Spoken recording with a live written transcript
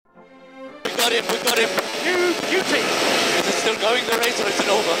got him. New team. Is it still going, the race, or is it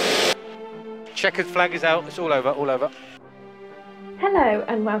over? Checkered flag is out. It's all over. Hello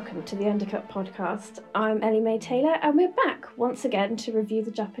and welcome to the Undercut podcast. I'm Ellie Mae Taylor and we're back once again to review the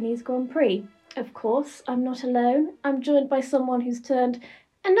Japanese Grand Prix. Of course, I'm not alone. I'm joined by someone who's turned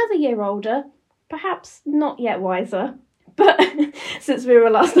another year older, perhaps not yet wiser, but since we were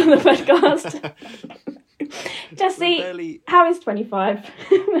last on the podcast. Jesse, how is 25?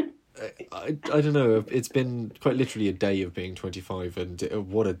 I don't know. It's been quite literally a day of being 25, and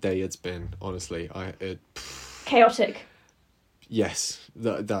what a day it's been, honestly. Chaotic. Yes,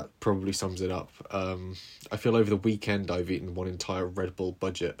 that probably sums it up. I feel over the weekend I've eaten one entire Red Bull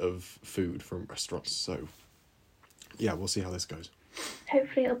budget of food from restaurants, so yeah, we'll see how this goes.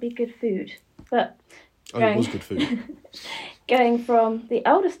 Hopefully it'll be good food. But it was good food. Going from the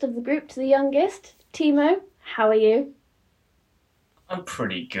eldest of the group to the youngest, Timo, how are you? I'm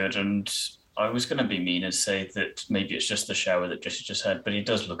pretty good, and I was going to be mean and say that maybe it's just the shower that Jesse just had, but he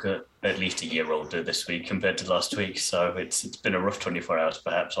does look at least a year older this week compared to last week, so it's been a rough 24 hours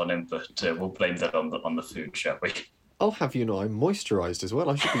perhaps on him, but we'll blame that on the food, shall we? I'll have you know I'm moisturised as well.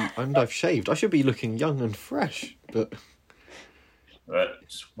 I've shaved. I should be looking young and fresh, but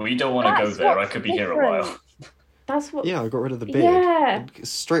we don't want to go there. I could be here a while. That's what. Yeah, I got rid of the beard. Yeah. And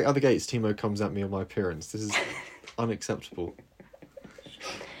straight out the gates, Timo comes at me on my appearance. This is unacceptable.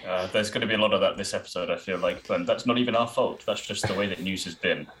 There's going to be a lot of that this episode, I feel like, and that's not even our fault. That's just the way that news has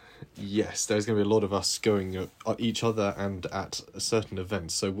been. Yes, there's going to be a lot of us going at each other and at certain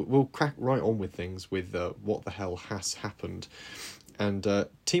events. So we'll crack right on with things with what the hell has happened. And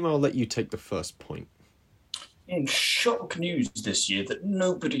Timo, I'll let you take the first point. In shock news this year that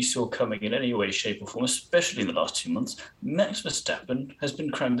nobody saw coming in any way, shape or form, especially in the last 2 months, Max Verstappen has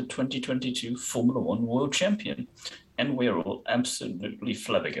been crowned the 2022 Formula One World Champion. And we're all absolutely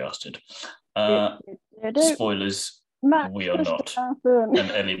flabbergasted. Spoilers, we are not.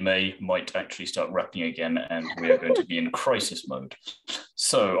 And Ellie Mae might actually start rapping again, and we are going to be in crisis mode.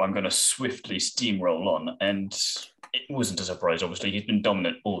 So I'm going to swiftly steamroll on. And it wasn't a surprise, obviously. He's been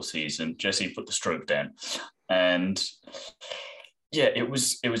dominant all season. Jesse put the stroke down. And yeah, it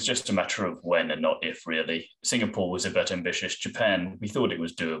was just a matter of when and not if, really. Singapore was a bit ambitious. Japan, we thought it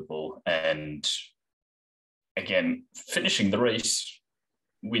was doable. And again, finishing the race,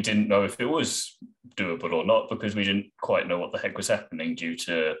 we didn't know if it was doable or not because we didn't quite know what the heck was happening due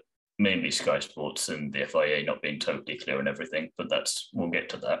to mainly Sky Sports and the FIA not being totally clear and everything. But we'll get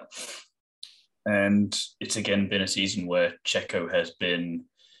to that. And it's again been a season where Checo has been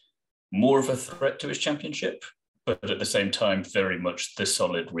more of a threat to his championship, but at the same time, very much the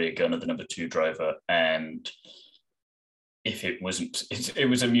solid rear gunner, the number 2 driver. And if it wasn't, it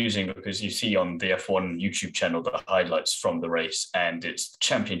was amusing because you see on the F1 YouTube channel the highlights from the race, and it's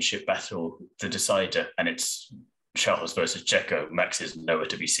championship battle, the decider, and it's Charles versus Checo. Max is nowhere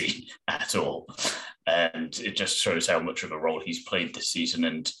to be seen at all. And it just shows how much of a role he's played this season.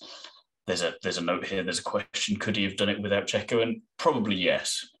 And there's a note here, there's a question, could he have done it without Checo? And probably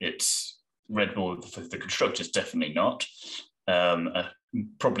yes. It's Red Bull for the constructors, definitely not.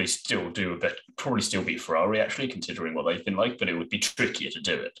 Probably still beat Ferrari, actually, considering what they've been like, but it would be trickier to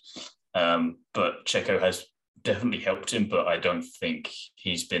do it. But Checo has definitely helped him, but I don't think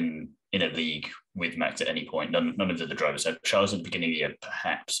he's been in a league with Max at any point. None of the other drivers have. Charles at the beginning of the year,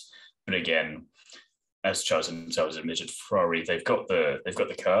 perhaps, but again, as Charles himself has admitted, Ferrari, they've got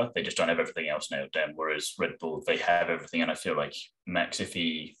the car, they just don't have everything else nailed down, whereas Red Bull, they have everything. And I feel like Max, if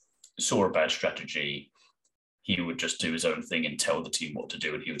he saw a bad strategy, he would just do his own thing and tell the team what to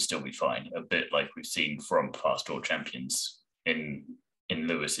do, and he would still be fine. A bit like we've seen from past world champions. In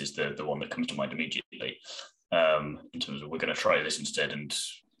Lewis is the one that comes to mind immediately, in terms of we're going to try this instead and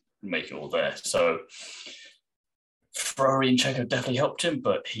make it all there. So Ferrari and Checo definitely helped him,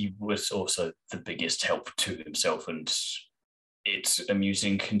 but he was also the biggest help to himself. And it's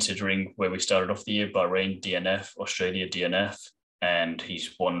amusing considering where we started off the year: Bahrain, DNF, Australia, DNF. And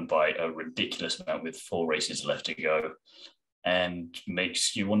he's won by a ridiculous amount with 4 races left to go, and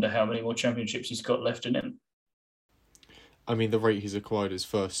makes you wonder how many more championships he's got left in him. I mean, the rate he's acquired his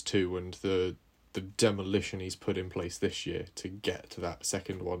first 2 and the demolition he's put in place this year to get to that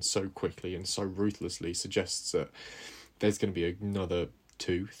second one so quickly and so ruthlessly suggests that there's going to be another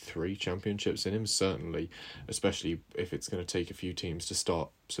 2-3 championships in him, certainly, especially if it's going to take a few teams to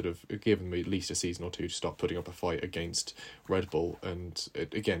start sort of giving them at least a season or 2 to start putting up a fight against Red Bull. And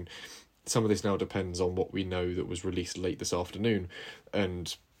again, some of this now depends on what we know that was released late this afternoon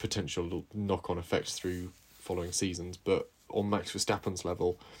and potential knock-on effects through following seasons, but on Max Verstappen's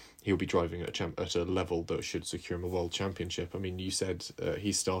level, he'll be driving at a level that should secure him a world championship. I mean, you said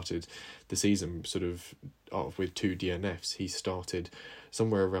he started the season sort of with 2 DNFs. He started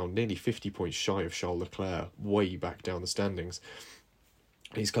somewhere around nearly 50 points shy of Charles Leclerc, way back down the standings.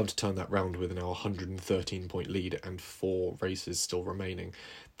 He's come to turn that round with now a 113-point lead and 4 races still remaining.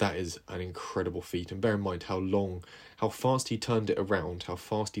 That is an incredible feat. And bear in mind how fast he turned it around, how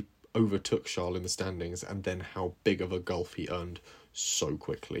fast he overtook Charles in the standings, and then how big of a gulf he earned so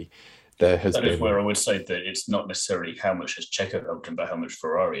quickly. That is where I would say that it's not necessarily how much has Checo helped him, but how much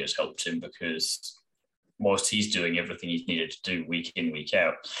Ferrari has helped him, because whilst he's doing everything he's needed to do week in, week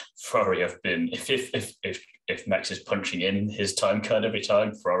out, Ferrari have been, if Max is punching in his time card every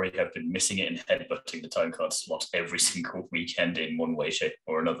time, Ferrari have been missing it and headbutting the time card slot every single weekend in one way, shape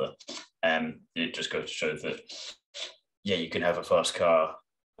or another. And it just goes to show that, yeah, you can have a fast car,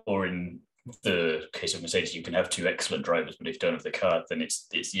 or in the case of Mercedes, you can have 2 excellent drivers, but if you don't have the car, then it's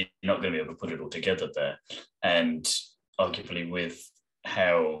you're not going to be able to put it all together there. And arguably with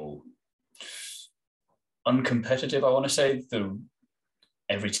how uncompetitive, I want to say,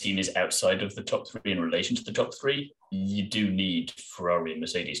 every team is outside of the top 3 in relation to the top 3, you do need Ferrari and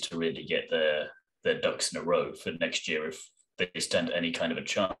Mercedes to really get their ducks in a row for next year if they stand any kind of a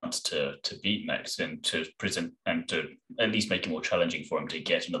chance to beat Max and to present and to at least make it more challenging for him to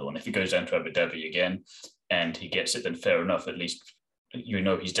get another one. If he goes down to Abu Dhabi again and he gets it, then fair enough. At least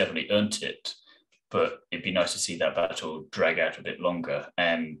he's definitely earned it. But it'd be nice to see that battle drag out a bit longer.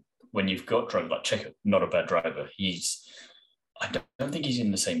 And when you've got drivers like Checo, not a bad driver, I don't think he's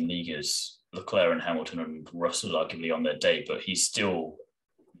in the same league as Leclerc and Hamilton and Russell, arguably on their day, but he's still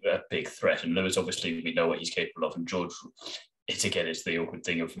a big threat. And Lewis, obviously, we know what he's capable of. And George, it's the awkward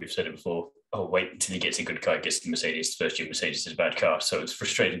thing of, we've said it before, wait until he gets a good car, gets the Mercedes. First year Mercedes is a bad car. So it's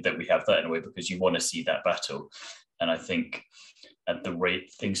frustrating that we have that in a way, because you want to see that battle. And I think at the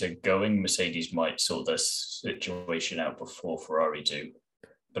rate things are going, Mercedes might sort their situation out before Ferrari do.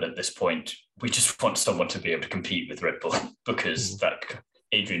 But at this point, we just want someone to be able to compete with Red Bull, because that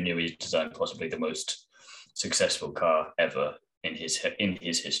Adrian Newey designed possibly the most successful car ever in his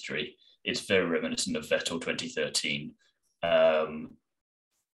history. It's very reminiscent of Vettel 2013,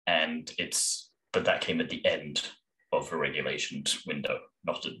 but that came at the end of the regulations window,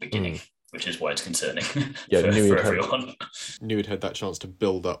 not at the beginning, which is why it's concerning for everyone. Newey had that chance to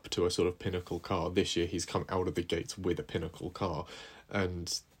build up to a sort of pinnacle car. This year, he's come out of the gates with a pinnacle car,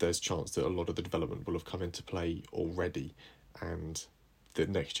 and there's chance that a lot of the development will have come into play already, and that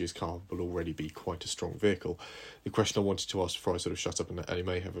next year's car will already be quite a strong vehicle. The question I wanted to ask before I sort of shut up and let Ellie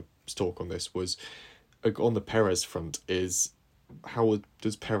May have a talk on this was, on the Perez front, is how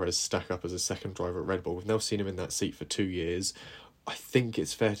does Perez stack up as a second driver at Red Bull? We've now seen him in that seat for 2 years. I think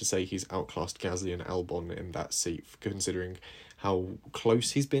it's fair to say he's outclassed Gasly and Albon in that seat, considering how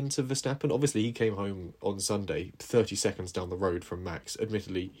close he's been to Verstappen. Obviously, he came home on Sunday 30 seconds down the road from Max.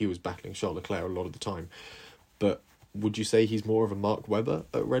 Admittedly, he was battling Charles Leclerc a lot of the time. But would you say he's more of a Mark Webber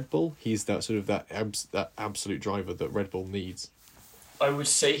at Red Bull? He's that sort of that absolute driver that Red Bull needs. I would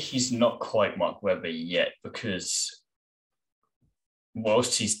say he's not quite Mark Webber yet, because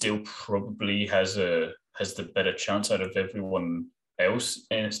whilst he still probably has the better chance out of everyone else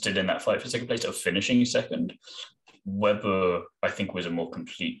and still in that fight for second place of finishing second, Webber, I think, was a more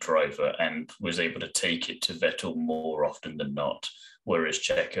complete driver and was able to take it to Vettel more often than not. Whereas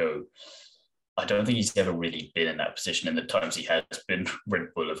Checo, I don't think he's ever really been in that position. In the times he has been, Red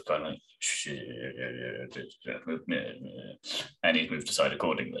Bull have kind of and he's moved aside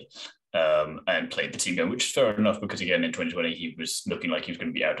accordingly and played the team game, which is fair enough, because again, in 2020, he was looking like he was going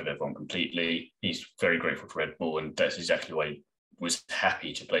to be out of everyone completely. He's very grateful to Red Bull, and that's exactly why he was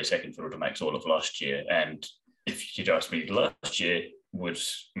happy to play second fiddle to Max all of last year. And if you'd asked me last year, would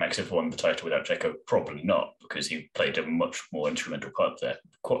Max have won the title without Checo? Probably not, because he played a much more instrumental part there,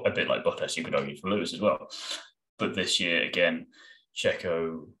 quite a bit like Bottas, you could argue, for Lewis as well. But this year, again,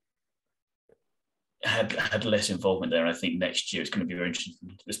 Checo had less involvement there, and I think next year it's going to be very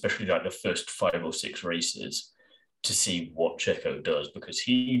interesting, especially like the first 5 or 6 races, to see what Checo does, because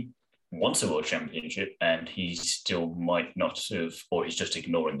he wants a world championship and he still might not have, or he's just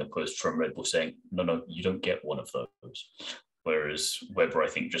ignoring the post from Red Bull saying, no, you don't get one of those. Whereas Webber, I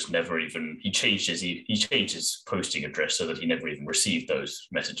think, just never even, he changed his posting address so that he never even received those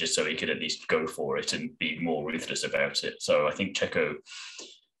messages, so he could at least go for it and be more ruthless about it. So I think Checo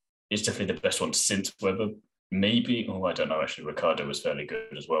is definitely the best one since Webber. Maybe, I don't know, actually, Ricciardo was fairly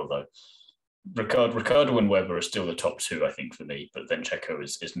good as well, though. Ricciardo and Webber are still the top 2, I think, for me, but then Checo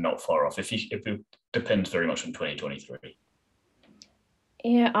is not far off. If it depends very much on 2023.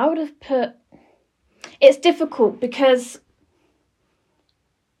 Yeah, I would have put... It's difficult because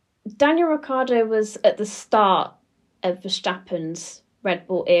Daniel Ricciardo was at the start of Verstappen's Red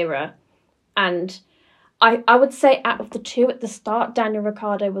Bull era, and I would say out of the two at the start, Daniel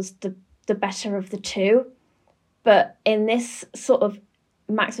Ricciardo was the better of the two. But in this sort of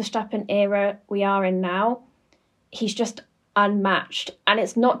Max Verstappen era we are in now, he's just unmatched. And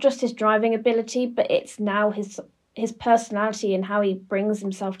it's not just his driving ability, but it's now his personality and how he brings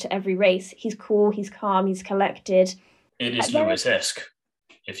himself to every race. He's cool, he's calm, he's collected. It is Lewis-esque.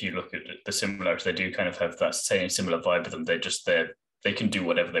 If you look at the similarities, they do kind of have that same similar vibe with them. They're just there. They can do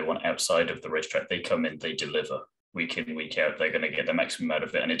whatever they want outside of the racetrack. They come in, they deliver week in, week out. They're going to get the maximum out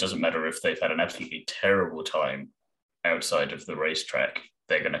of it. And it doesn't matter if they've had an absolutely terrible time outside of the racetrack.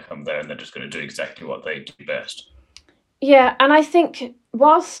 They're going to come there and they're just going to do exactly what they do best. Yeah, and I think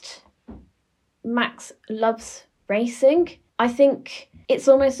whilst Max loves racing, I think it's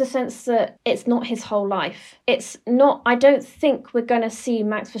almost a sense that it's not his whole life. It's not, I don't think we're going to see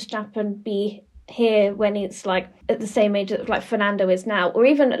Max Verstappen be here when it's like at the same age that like Fernando is now, or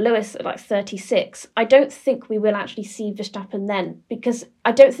even Lewis at like 36. I don't think we will actually see Verstappen then, because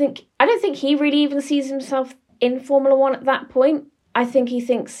I don't think he really even sees himself in Formula One at that point. I think he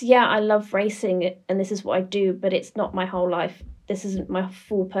thinks, yeah, I love racing and this is what I do, but it's not my whole life. This isn't my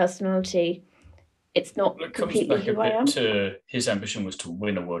full personality. It's not completely who I am. To his ambition was to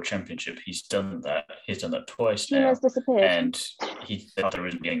win a world championship. He's done that. He's done that twice He now. has disappeared. And there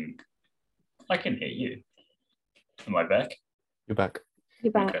isn't getting. I can hear you. Am I back? You're back.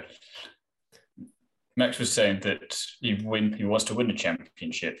 You're back. Okay. Max was saying that he wants to win a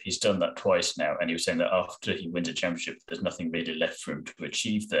championship. He's done that twice now, and he was saying that after he wins a championship, there's nothing really left for him to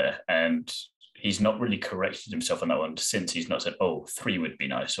achieve there. And he's not really corrected himself on that one since he's not said, 3 would be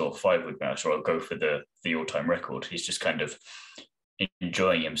nice or 5 would be nice, or I'll go for the all-time record. He's just kind of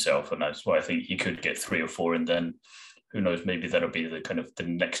enjoying himself, and that's why I think he could get 3 or 4, and then who knows, maybe that'll be the kind of the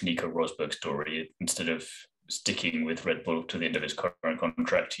next Nico Rosberg story. Instead of sticking with Red Bull to the end of his current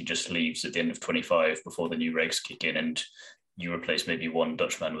contract, he just leaves at the end of 25 before the new regs kick in, and you replace maybe one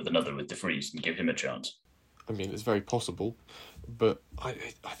Dutchman with another with De Vries and give him a chance. I mean, it's very possible, but I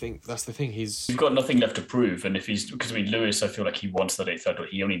think that's the thing. He's got nothing left to prove, and because Lewis, I feel like he wants that 8th title.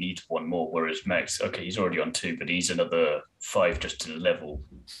 He only needs 1 more, whereas Max, okay, he's already on 2, but he's another 5 just to level,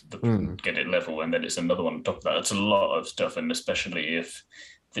 get it level, and then it's another one on top of that. That's a lot of stuff, and especially if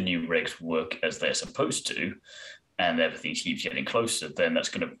the new regs work as they're supposed to, and everything keeps getting closer, then that's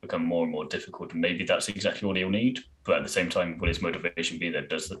going to become more and more difficult. And maybe that's exactly what he'll need, but at the same time, will his motivation be there?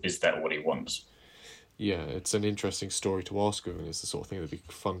 Is that what he wants? Yeah, it's an interesting story to ask him, and it's the sort of thing that'd be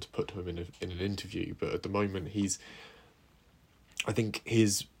fun to put to him in an interview. But at the moment, I think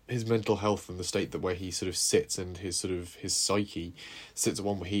his mental health and the state that where he sort of sits and his psyche sits at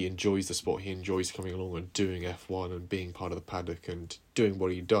one where he enjoys the sport. He enjoys coming along and doing F1 and being part of the paddock and doing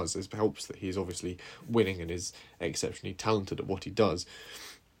what he does. It helps that he's obviously winning and is exceptionally talented at what he does.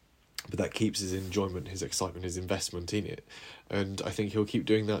 But that keeps his enjoyment, his excitement, his investment in it. And I think he'll keep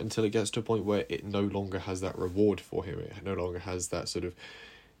doing that until it gets to a point where it no longer has that reward for him. It no longer has that sort of...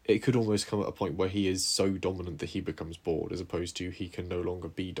 It could almost come at a point where he is so dominant that he becomes bored, as opposed to he can no longer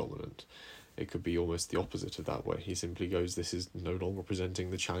be dominant. It could be almost the opposite of that, where he simply goes, this is no longer presenting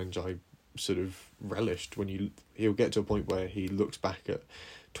the challenge I sort of relished. He'll get to a point where he looks back at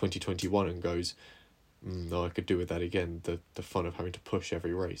 2021 and goes... no, I could do with that again, the fun of having to push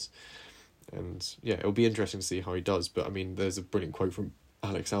every race. And yeah, it'll be interesting to see how he does. But I mean, there's a brilliant quote from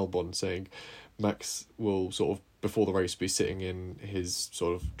Alex Albon saying Max will sort of, before the race, be sitting in his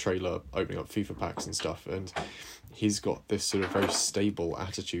sort of trailer opening up FIFA packs and stuff, and he's got this sort of very stable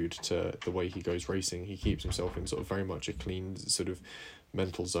attitude to the way he goes racing. He keeps himself in sort of very much a clean sort of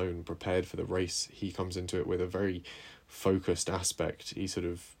mental zone, prepared for the race. He comes into it with a very focused aspect. He sort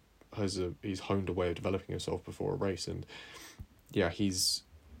of he's honed a way of developing himself before a race, and yeah, the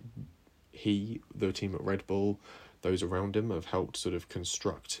team at Red Bull, those around him, have helped sort of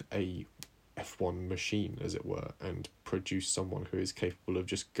construct a F1 machine, as it were, and produce someone who is capable of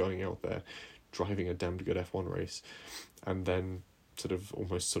just going out there, driving a damned good F1 race, and then sort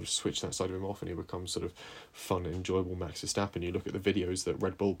of switch that side of him off, and he becomes sort of fun, enjoyable Max Verstappen. You look at the videos that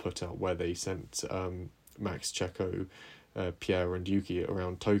Red Bull put out where they sent Max, Checo, Pierre and Yuki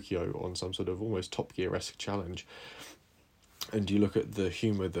around Tokyo on some sort of almost Top Gear-esque challenge, and you look at the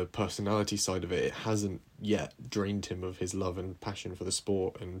humour, the personality side of it, it hasn't yet drained him of his love and passion for the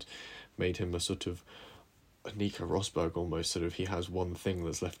sport and made him a sort of a Nico Rosberg almost. Sort of, he has one thing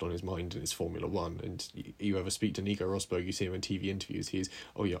that's left on his mind, and it's Formula One. And you ever speak to Nico Rosberg, you see him in TV interviews, he's,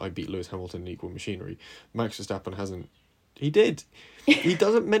 oh yeah, I beat Lewis Hamilton in equal machinery. Max Verstappen hasn't He did. He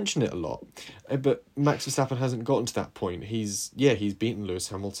doesn't mention it a lot, but Max Verstappen hasn't gotten to that point. He's beaten Lewis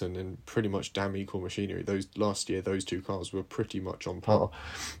Hamilton in pretty much damn equal machinery. Last year, those two cars were pretty much on par.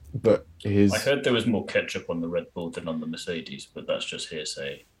 But I heard there was more ketchup on the Red Bull than on the Mercedes, but that's just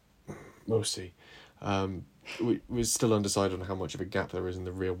hearsay. We'll see. We're still undecided on how much of a gap there is in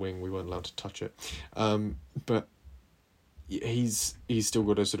the rear wing. We weren't allowed to touch it, but he's still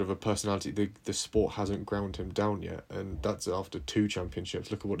got a sort of a personality. The sport hasn't ground him down yet, and that's after 2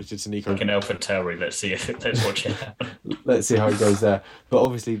 championships. Look at what it did to Nico. Like an AlphaTauri, let's watch it happen. Let's see how it goes there. But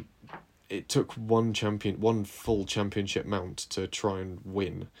obviously, it took one full championship mount to try and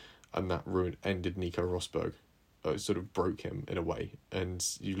win, and that ended Nico Rosberg. Sort of broke him in a way. And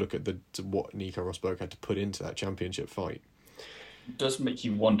you look at what Nico Rosberg had to put into that championship fight. It does make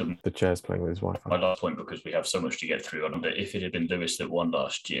you wonder. The chair's playing with his Wi-Fi. My last point, because we have so much to get through. I wonder if it had been Lewis that won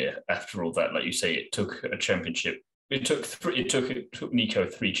last year. After all that, like you say, it took a championship. It took Nico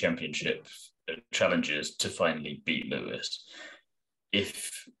 3 championship challenges to finally beat Lewis.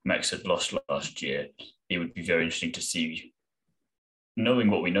 If Max had lost last year, it would be very interesting to see,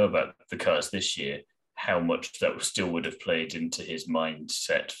 knowing what we know about the cars this year, how much that still would have played into his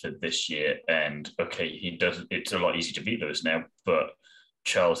mindset for this year. And okay, it's a lot easier to beat Lewis now, but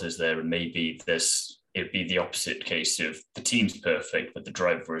Charles is there, and maybe it'd be the opposite case of the team's perfect, but the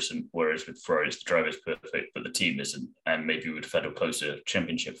driver isn't, whereas with Ferraris, the driver's perfect, but the team isn't, and maybe we would have had a closer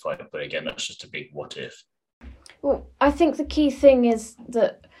championship fight. But again, that's just a big what if. Well, I think the key thing is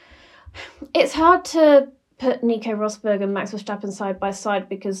that it's hard to put Nico Rosberg and Max Verstappen side by side,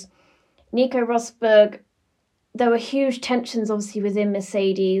 because Nico Rosberg, there were huge tensions obviously within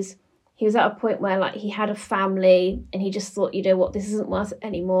Mercedes. He was at a point where he had a family and he just thought, you know what, this isn't worth it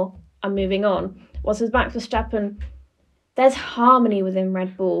anymore, I'm moving on. Whilst with Max Verstappen, there's harmony within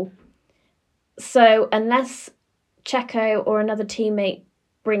Red Bull. So unless Checo or another teammate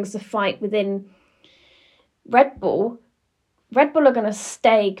brings the fight within Red Bull are going to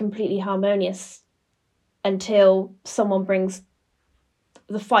stay completely harmonious until someone brings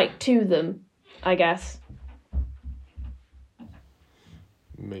the fight to them, I guess.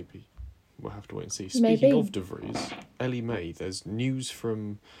 Maybe. We'll have to wait and see. Speaking of De Vries, Ellie May, there's news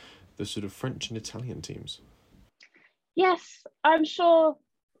from the sort of French and Italian teams. Yes, I'm sure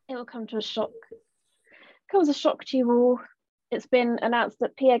it will come as a shock to you all. It's been announced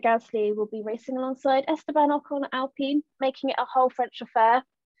that Pierre Gasly will be racing alongside Esteban Ocon at Alpine, making it a whole French affair.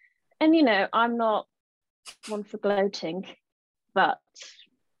 And, I'm not one for gloating, but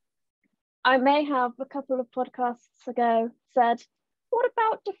I may have a couple of podcasts ago said, what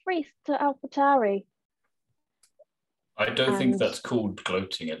about De Vries to AlphaTauri? I don't think that's called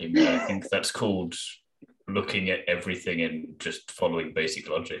gloating anymore. I think that's called looking at everything and just following basic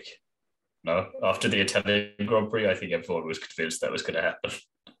logic. No? After the Italian Grand Prix, I think everyone was convinced that was going to happen.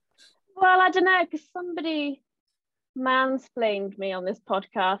 Well, I don't know, because somebody mansplained me on this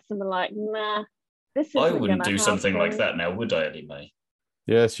podcast and were like, nah, this isn't I wouldn't do happen. Something like that now, would I, Ellie May?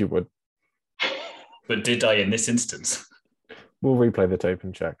 Yes, you would. But did I in this instance? We'll replay the tape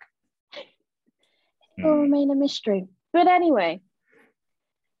and check. It will remain a mystery. But anyway,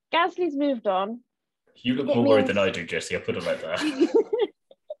 Gasly's moved on. You look more worried than I do, Jessie. I'll put it like that.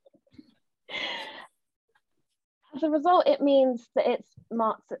 As a result, it means that it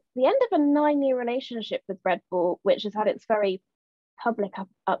marks the end of a 9-year relationship with Red Bull, which has had its very public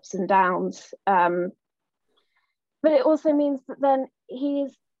ups and downs. But it also means that then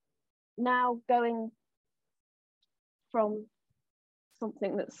he's now going from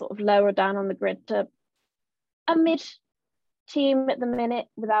something that's sort of lower down on the grid to a mid team at the minute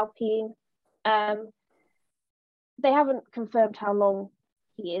with Alpine. They haven't confirmed how long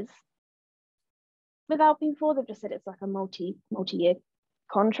he is with Alpine for. They've just said it's like a multi-year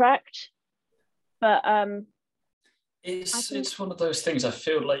contract. But it's one of those things. I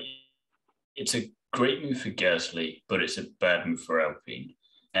feel like it's a great move for Gasly, but it's a bad move for Alpine.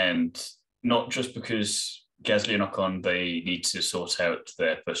 And not just because Gasly and Ocon, they need to sort out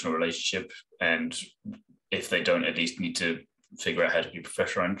their personal relationship, and if they don't, at least need to figure out how to be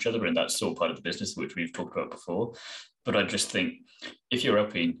professional around each other, and that's all part of the business, which we've talked about before. But I just think if you're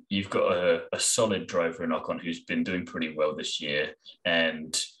Alpine, you've got a solid driver in Ocon who's been doing pretty well this year,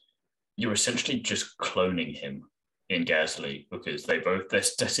 and you're essentially just cloning him in Gasly, because their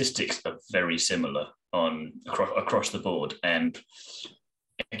statistics are very similar across the board. And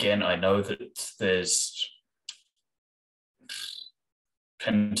again, I know that there's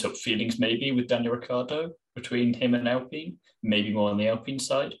pent-up feelings maybe with Daniel Ricciardo between him and Alpine, maybe more on the Alpine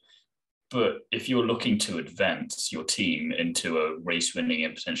side. But if you're looking to advance your team into a race-winning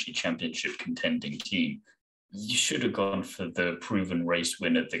and potentially championship contending team, you should have gone for the proven race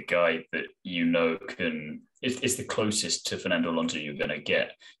winner, the guy that is the closest to Fernando Alonso you're going to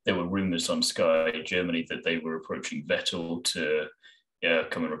get. There were rumours on Sky Germany that they were approaching Vettel to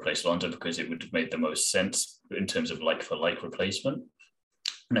come and replace Alonso because it would have made the most sense in terms of like-for-like replacement.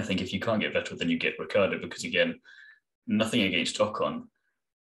 And I think if you can't get Vettel, then you get Ricciardo because, again, nothing against Ocon,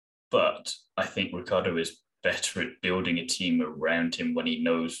 but I think Ricciardo is better at building a team around him when he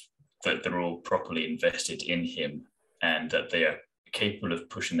knows that they're all properly invested in him and that they are capable of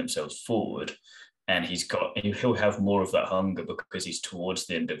pushing themselves forward. And he'll have more of that hunger because he's towards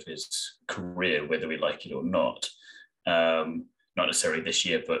the end of his career, whether we like it or not. Not necessarily this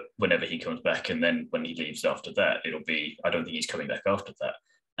year, but whenever he comes back, and then when he leaves after that, I don't think he's coming back after that.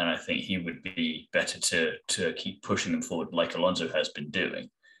 And I think he would be better to keep pushing them forward like Alonso has been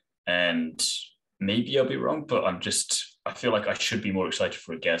doing. And maybe I'll be wrong, but I feel like I should be more excited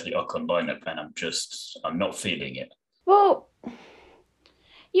for a Gasly Ocon lineup, and I'm not feeling it. Well,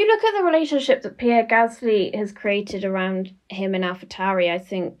 you look at the relationship that Pierre Gasly has created around him and AlphaTauri, I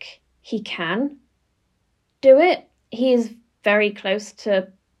think he can do it. He is very close to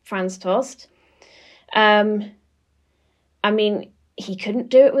Franz Tost. I mean, he couldn't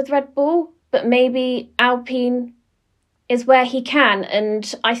do it with Red Bull, but maybe Alpine is where he can.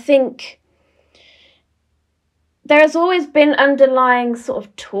 And I think there has always been underlying sort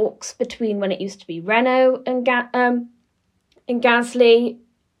of talks between when it used to be Renault and Gasly,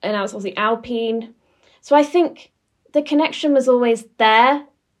 and now it's obviously Alpine. So I think the connection was always there,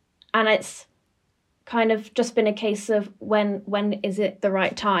 and it's kind of just been a case of when is it the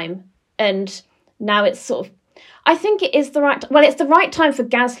right time? And now it's sort of, I think it is the right, well, it's the right time for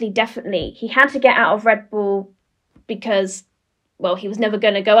Gasly, definitely. He had to get out of Red Bull because, well, he was never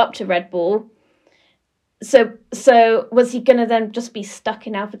going to go up to Red Bull. So was he going to then just be stuck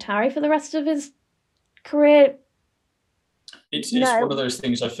in AlphaTauri for the rest of his career? It's one of those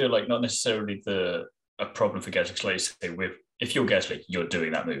things. I feel like not necessarily a problem for Gasly. Like say, if you're Gasly, you're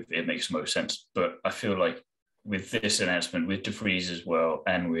doing that move. It makes most sense. But I feel like with this announcement, with De Vries as well,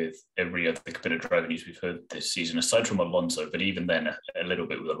 and with every other bit of driver news we've heard this season, aside from Alonso, but even then a little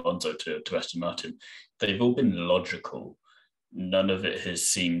bit with Alonso to Aston Martin, they've all been logical. None of it has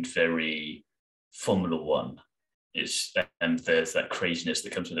seemed very Formula One. And there's that craziness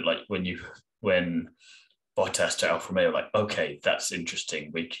that comes with it. Like when Bottas to Alfa Romeo, like, okay, that's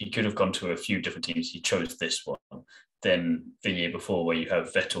interesting. He could have gone to a few different teams. He chose this one. Then the year before, where you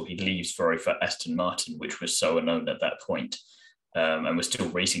have Vettel, he leaves Ferrari for Aston Martin, which was so unknown at that point, and was still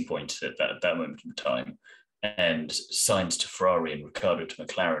Racing Point at that moment in time. And Sainz to Ferrari and Ricciardo to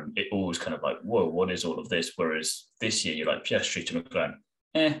McLaren, it all was kind of like, whoa, what is all of this? Whereas this year, you're like, Piastri to McLaren,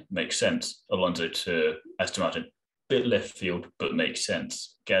 makes sense. Alonso to Aston Martin, bit left field, but makes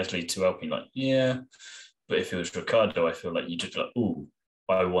sense. Gasly to Alpine, like, yeah. But if it was Ricciardo, I feel like you just like, ooh,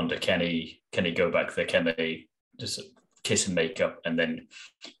 I wonder, can he go back there? Can they just kiss and make up and then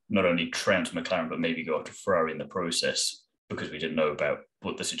not only trounce McLaren, but maybe go after Ferrari in the process, because we didn't know about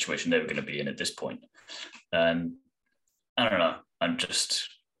what the situation they were going to be in at this point. And I don't know. I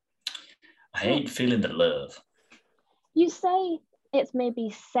ain't feeling the love. You say it's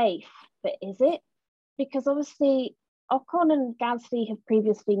maybe safe, but is it? Because obviously Ocon and Gasly have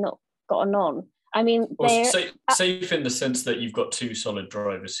previously not gotten on. I mean, they're safe in the sense that you've got two solid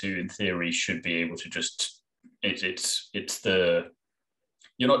drivers who, in theory, should be able to just. You're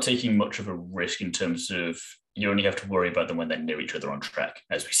not taking much of a risk in terms of you only have to worry about them when they're near each other on track,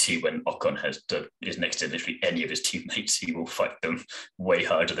 as we see when Ocon is next to literally any of his teammates. He will fight them way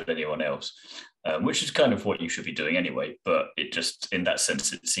harder than anyone else, which is kind of what you should be doing anyway. But it just, in that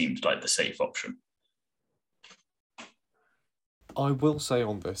sense, it seemed like the safe option. I will say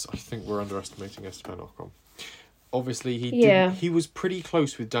on this, I think we're underestimating Esteban Ocon. Obviously, he was pretty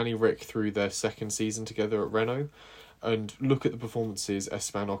close with Danny Ric through their second season together at Renault. And look at the performances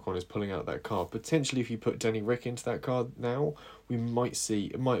Esteban Ocon is pulling out of that car. Potentially, if you put Danny Ric into that car now, we might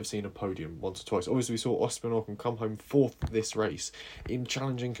have seen a podium once or twice. Obviously, we saw Esteban Ocon come home fourth this race in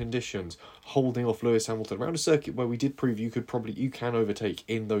challenging conditions, holding off Lewis Hamilton around a circuit where we did prove you can overtake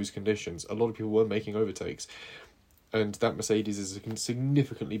in those conditions. A lot of people were making overtakes. And that Mercedes is a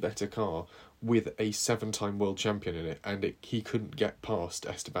significantly better car with a 7-time world champion in it, and he couldn't get past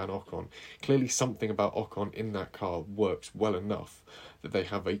Esteban Ocon. Clearly something about Ocon in that car works well enough that they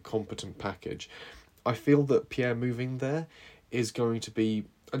have a competent package. I feel that Pierre moving there is going to be,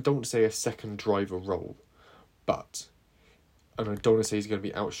 I don't want to say a second driver role, and I don't want to say he's going to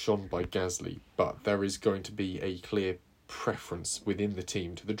be outshone by Gasly, but there is going to be a clear preference within the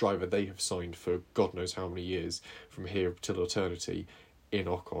team to the driver they have signed for God knows how many years from here till eternity in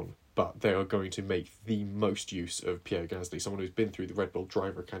Ocon. but they are going to make the most use of Pierre Gasly, someone who's been through the Red Bull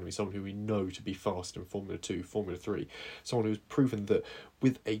Driver Academy, someone who we know to be fast in Formula 2, Formula 3, someone who's proven that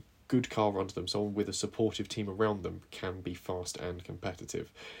with a good car under them, someone with a supportive team around them can be fast and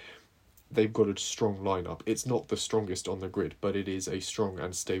competitive. They've got a strong lineup. It's not the strongest on the grid, but it is a strong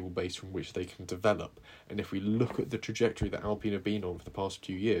and stable base from which they can develop. And if we look at the trajectory that Alpine have been on for the past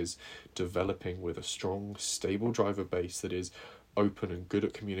few years, developing with a strong, stable driver base that is open and good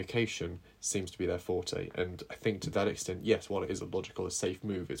at communication seems to be their forte. And I think to that extent, yes, while it is a logical, a safe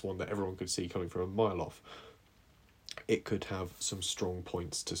move, it's one that everyone could see coming from a mile off. It could have some strong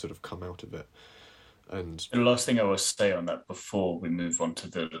points to sort of come out of it. And the last thing I will say on that before we move on to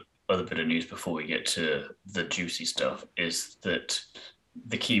the other bit of news before we get to the juicy stuff is that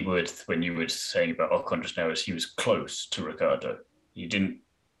the key word when you were saying about Ocon just now is he was close to Ricciardo. You didn't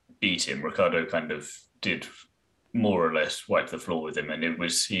beat him. Ricciardo kind of did more or less wipe the floor with him, and it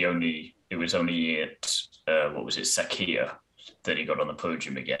was only at Sakia that he got on the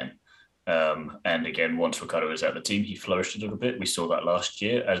podium again. And again, once Ricciardo was out of the team, he flourished a little bit. We saw that last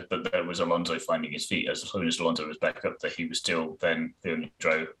year, but that was Alonso finding his feet. As soon as Alonso was back up there, he was still then the only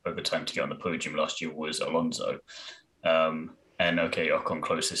driver over time to get on the podium last year was Alonso. And okay, Ocon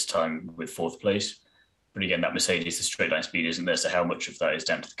close this time with 4th place. But again, that Mercedes, the straight line speed isn't there. So how much of that is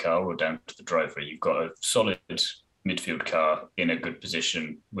down to the car or down to the driver? You've got a solid midfield car in a good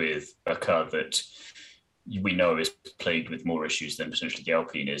position with a car that we know is plagued with more issues than potentially the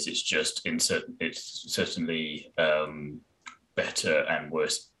Alpine is. It's just it's certainly better and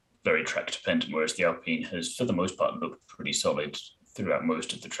worse, very track dependent, whereas the Alpine has, for the most part, looked pretty solid throughout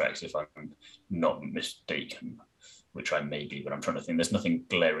most of the tracks, if I'm not mistaken, which I may be, but I'm trying to think. There's nothing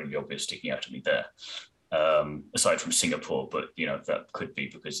glaringly obvious sticking out to me there, aside from Singapore, but that could be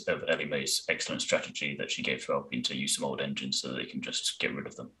because of Ellie May's excellent strategy that she gave to Alpine to use some old engines so that they can just get rid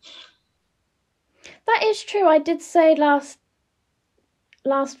of them. That is true. I did say last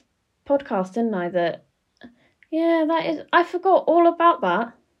podcast, didn't I? That that is. I forgot all about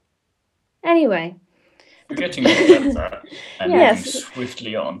that. Anyway, forgetting all about that and yes. moving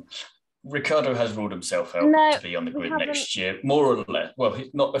swiftly on. Ricciardo has ruled himself out to be on the grid next year, more or less. Well,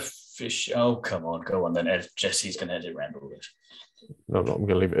 he's not official. Oh, come on, go on then. Jesse's going to edit around all this. No, I'm not. I'm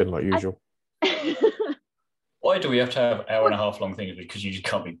going to leave it in like usual. Why do we have to have hour and a half long things? Because you just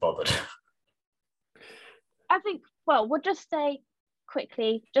can't be bothered. I think, well, we'll just say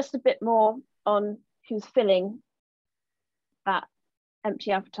quickly, just a bit more on who's filling that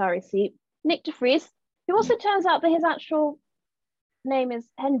empty AlphaTauri seat. Nick de Vries, who also turns out that his actual name is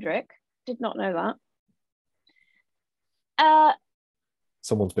Hendrik. Did not know that.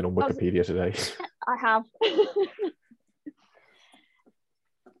 Someone's been on Wikipedia today. I have.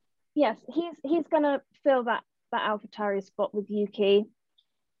 Yes, he's going to fill that AlphaTauri spot with Yuki.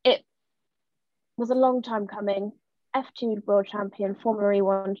 It was a long time coming. F2 world champion, Formula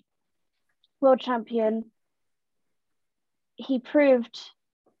E1 world champion. He proved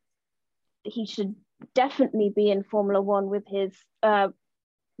that he should definitely be in Formula One with his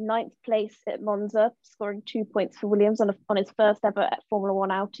 9th place at Monza, scoring 2 points for Williams on his first ever Formula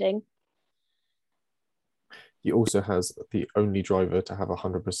One outing. He also has the only driver to have a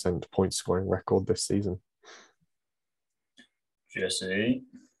 100% point scoring record this season. Jesse.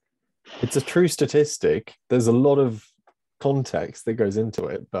 It's a true statistic. There's a lot of context that goes into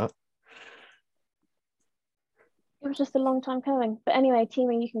it, but it was just a long time coming. But anyway,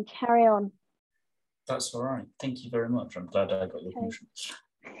 Timo, you can carry on. That's all right. Thank you very much. I'm glad I got your permission.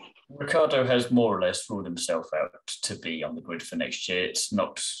 Ricciardo has more or less ruled himself out to be on the grid for next year. It's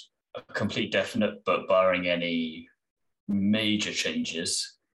not a complete definite, but barring any major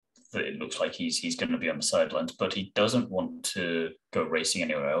changes, that it looks like he's going to be on the sidelines, but he doesn't want to go racing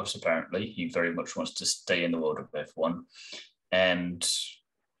anywhere else, apparently. He very much wants to stay in the world of F1. And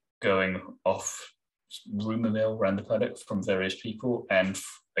going off rumour mill around the paddock from various people, and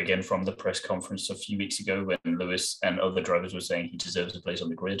again from the press conference a few weeks ago when Lewis and other drivers were saying he deserves a place on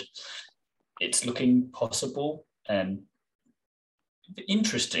the grid, it's looking possible and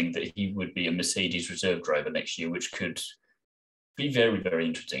interesting that he would be a Mercedes reserve driver next year, which could be very, very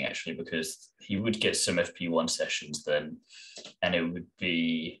interesting, actually, because he would get some FP1 sessions then, and it would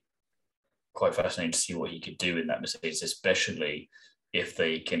be quite fascinating to see what he could do in that Mercedes, especially if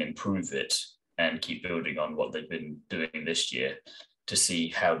they can improve it and keep building on what they've been doing this year, to see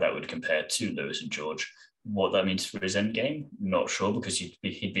how that would compare to Lewis and George. What that means for his end game, not sure, because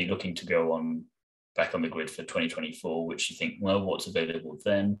he'd be looking to go on back on the grid for 2024, which you think, well, what's available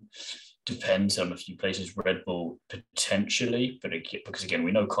then? Depends on a few places. Red Bull potentially, but because again,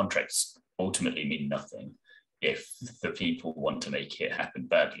 we know contracts ultimately mean nothing. if the people want to make it happen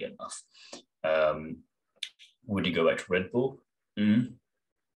badly enough. Would he go back to Red Bull?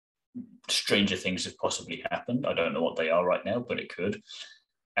 Stranger things have possibly happened. I don't know what they are right now, but it could.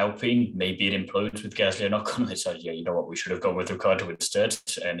 Alpine, maybe it implodes with Gasly and Ocon. They decide, yeah, you know what, we should have gone with Ricciardo instead.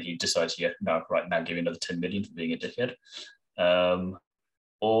 And he decides, yeah, no, right now, give me another 10 million for being a dickhead.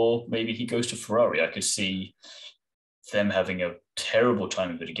 Or maybe he goes to Ferrari. I could see them having a terrible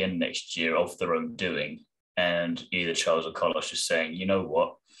time of it again next year of their own doing. And either Charles or Carlos just saying, you know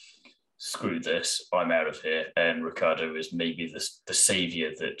what, screw this, I'm out of here. And Ricciardo is maybe the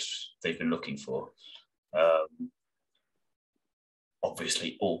savior that they've been looking for.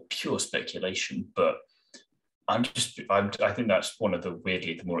 Obviously, all pure speculation, but I think that's one of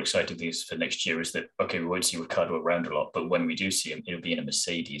the more exciting things for next year is that, okay, we won't see Ricciardo around a lot, but when we do see him, it'll be in a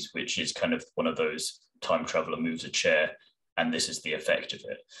Mercedes, which is kind of one of those time traveler moves a chair, and this is the effect of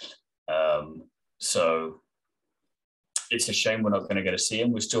it. So it's a shame we're not going to get to see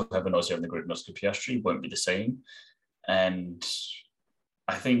him. We still have an Aussie on the grid, and Oscar Piastri won't be the same. And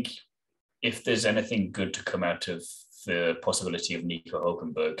I think if there's anything good to come out of the possibility of Nico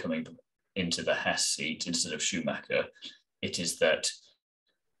Hülkenberg coming into the Haas seat instead of Schumacher, it is that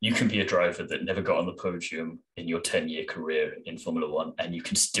you can be a driver that never got on the podium in your 10-year career in Formula One, and you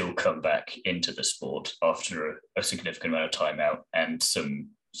can still come back into the sport after a significant amount of time out and some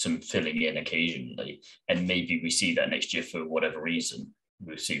filling in occasionally. And maybe we see that next year for whatever reason.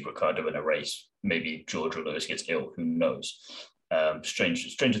 We'll see Ricciardo in a race. Maybe George or Lewis gets ill. Who knows?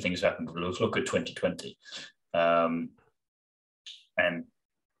 Stranger things happen. Look at 2020. And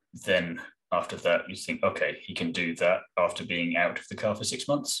then after that, you think, okay, he can do that after being out of the car for 6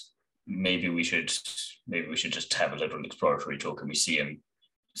 months. Maybe we should just have a little exploratory talk and we see him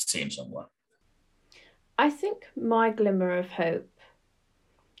somewhere. I think my glimmer of hope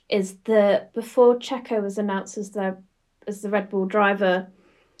is that before Checo was announced as the Red Bull driver,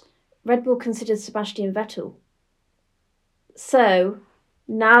 Red Bull considered Sebastian Vettel. So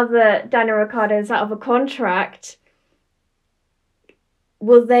now that Daniel Ricciardo is out of a contract,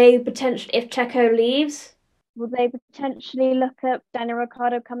 will they potentially, if Checo leaves, will they potentially look at Daniel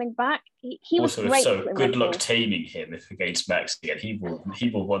Ricciardo coming back? He was also, great. So good luck taming him if against Max again. He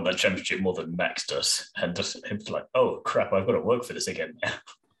will want that championship more than Max does, and just it's like, oh crap, I've got to work for this again now.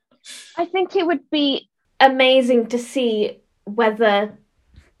 I think it would be amazing to see whether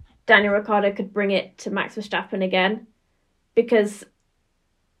Daniel Ricciardo could bring it to Max Verstappen again, because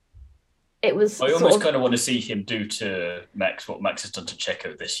it was. I almost kind of want to see him do to Max what Max has done to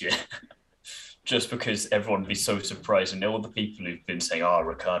Checo this year. Just because everyone would be so surprised, and all the people who've been saying,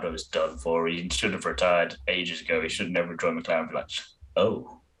 Ricciardo's done for, he should have retired ages ago, he should have never joined McLaren, be like,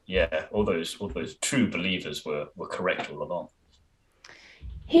 oh, yeah, all those true believers were correct all along.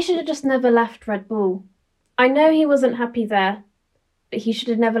 He should have just never left Red Bull. I know he wasn't happy there, but he should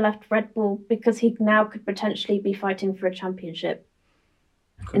have never left Red Bull because he now could potentially be fighting for a championship.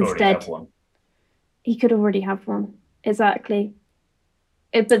 Already have one. He could already have one, exactly.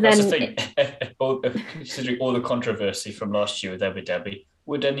 But then, that's the thing. Considering all the controversy from last year with Abu Dhabi,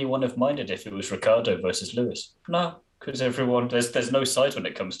 would anyone have minded if it was Ricciardo versus Lewis? No, because everyone there's no sides when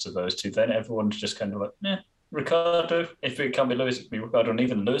it comes to those two. Then everyone's just kind of like, Ricciardo. If it can't be Lewis, it can be Ricciardo, and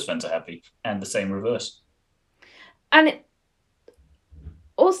even Lewis fans are happy, and the same reverse. And it,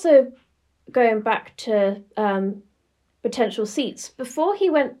 also going back to potential seats, before he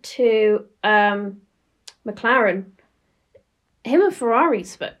went to McLaren, him and Ferrari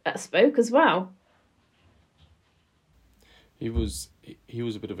spoke as well. He was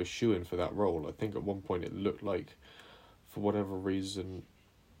a bit of a shoo-in for that role. I think at one point it looked like, for whatever reason,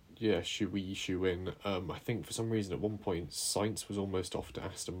 should we shoe in? I think for some reason at one point Sainz was almost off to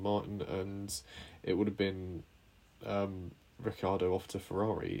Aston Martin, and it would have been Ricciardo off to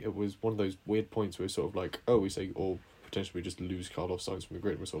Ferrari. It was one of those weird points where it's sort of like, we say, or potentially we just lose Carlos Sainz from the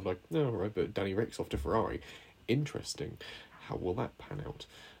grid. We're sort of like, no, all right, but Danny Rick's off to Ferrari. Interesting. How will that pan out?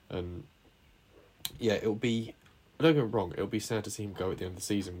 And it'll be, don't get me wrong, it'll be sad to see him go at the end of the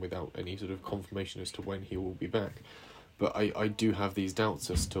season without any sort of confirmation as to when he will be back. But I do have these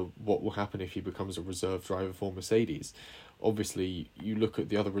doubts as to what will happen if he becomes a reserve driver for Mercedes. Obviously, you look at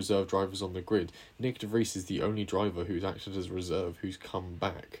the other reserve drivers on the grid. Nick de Vries is the only driver who's acted as a reserve who's come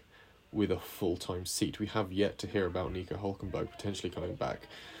back with a full-time seat. We have yet to hear about Nico Hülkenberg potentially coming back.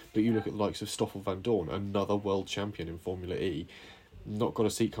 But you look at the likes of Stoffel van Dorn, another world champion in Formula E, not got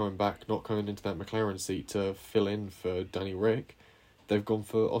a seat coming back, not coming into that McLaren seat to fill in for Danny Rick. They've gone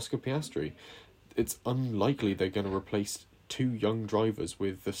for Oscar Piastri. It's unlikely they're going to replace two young drivers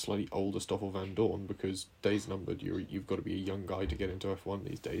with the slightly older Stoffel van Dorn, because days numbered. You've got to be a young guy to get into F1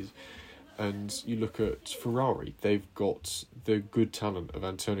 these days. And you look at Ferrari, they've got the good talent of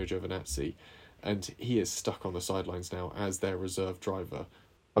Antonio Giovinazzi, and he is stuck on the sidelines now as their reserve driver.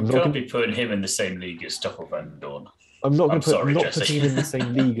 You can't be putting him in the same league as Stoffel Van Dorn. I'm not putting him in the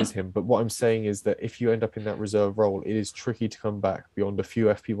same league as him, but what I'm saying is that if you end up in that reserve role, it is tricky to come back beyond a few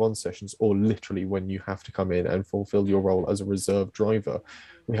FP1 sessions, or literally when you have to come in and fulfill your role as a reserve driver.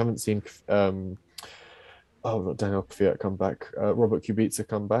 We haven't seen Daniel Kvyat come back, Robert Kubica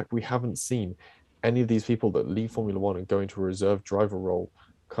come back. We haven't seen any of these people that leave Formula One and go into a reserve driver role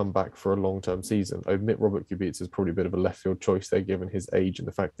come back for a long-term season. I admit Robert Kubica is probably a bit of a left field choice there, given his age and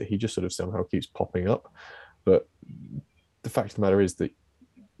the fact that he just sort of somehow keeps popping up. But the fact of the matter is that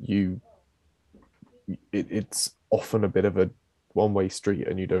it's often a bit of a one-way street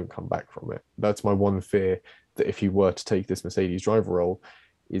and you don't come back from it. That's my one fear, that if he were to take this Mercedes driver role,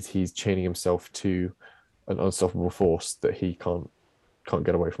 is he's chaining himself to an unstoppable force that he can't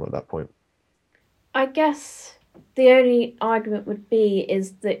get away from at that point. I guess the only argument would be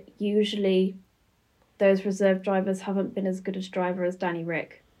is that usually those reserve drivers haven't been as good a driver as Danny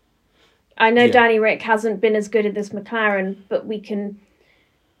Rick. I know Danny Rick hasn't been as good at this McLaren, but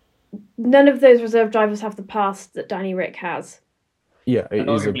none of those reserve drivers have the past that Danny Rick has. Yeah, and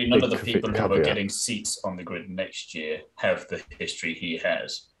arguably none of the people who are getting seats on the grid next year have the history he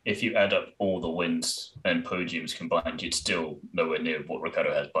has. If you add up all the wins and podiums combined, it's still nowhere near what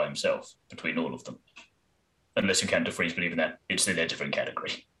Ricciardo has by himself between all of them. Unless you count De Vries, but even that, it's in a different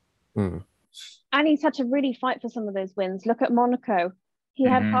category. And he's had to really fight for some of those wins. Look at Monaco. He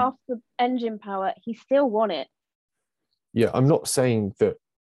had half the engine power. He still won it. Yeah, I'm not saying that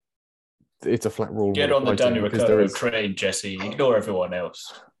it's a flat rule. Get on the Daniel Ricciardo train, Jesse. Ignore everyone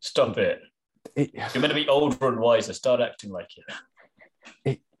else. Stop it. You're meant to be older and wiser. Start acting like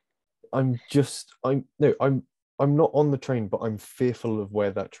it. I'm not on the train, but I'm fearful of where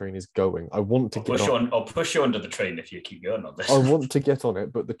that train is going. I want to get on. I'll push you onto the train if you keep going on this. I want to get on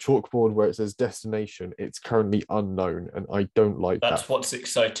it, but the chalkboard where it says destination, it's currently unknown, and I don't like that. That's what's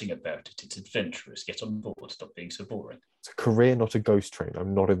exciting about it. It's adventurous. Get on board. Stop being so boring. It's a career, not a ghost train.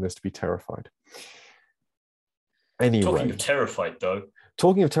 I'm not in this to be terrified. Anyway. Talking of terrified, though.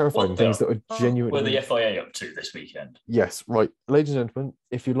 Talking of terrifying things that are genuinely... What are the FIA up to this weekend? Yes, right. Ladies and gentlemen,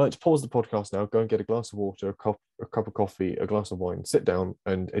 if you'd like to pause the podcast now, go and get a glass of water, a cup of coffee, a glass of wine, sit down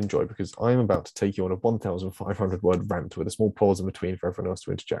and enjoy, because I am about to take you on a 1,500-word rant with a small pause in between for everyone else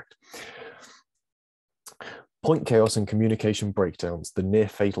to interject. Point chaos and communication breakdowns, the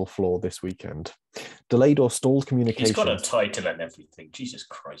near-fatal flaw this weekend. Delayed or stalled communication. He's got a title and everything. Jesus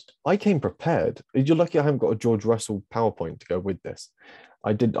Christ. I came prepared. You're lucky I haven't got a George Russell PowerPoint to go with this.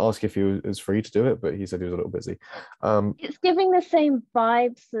 I did ask if he was free to do it, but he said he was a little busy. It's giving the same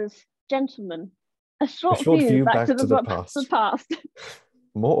vibes as Gentlemen. A short view back to the past.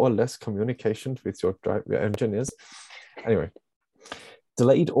 More or less communication with your engineers. Anyway.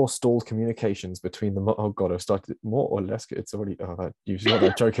 Delayed or stalled communications between the... Oh, God, I've started... More or less... It's already... You've got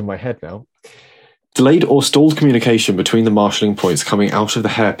that joke in my head now. Delayed or stalled communication between the marshalling points coming out of the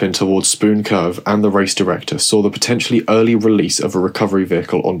hairpin towards Spoon Curve and the race director saw the potentially early release of a recovery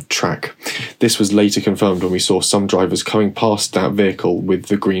vehicle on track. This was later confirmed when we saw some drivers coming past that vehicle with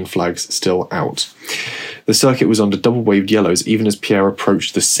the green flags still out. The circuit was under double-waved yellows even as Pierre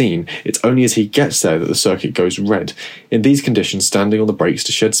approached the scene. It's only as he gets there that the circuit goes red. In these conditions, standing on the brakes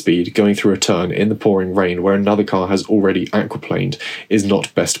to shed speed, going through a turn in the pouring rain where another car has already aquaplaned is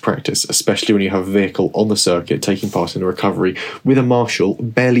not best practice, especially when you have a vehicle on the circuit taking part in a recovery with a marshal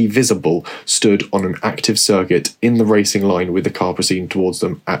barely visible stood on an active circuit in the racing line with the car proceeding towards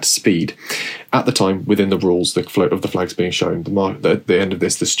them at speed. At the time, within the rules of the flags being shown, at the end of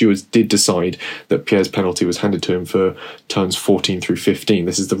this, the stewards did decide that Pierre's penalty was handed to him for turns 14 through 15.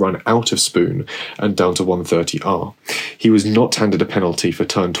 This is the run out of Spoon and down to 130R. He was not handed a penalty for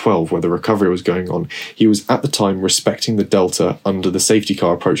turn 12 where the recovery was going on. He was at the time respecting the delta under the safety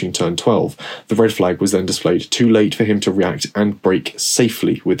car approaching turn 12. The red flag was then displayed too late for him to react and brake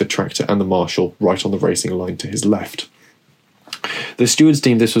safely with the tractor and the marshal right on the racing line to his left. The stewards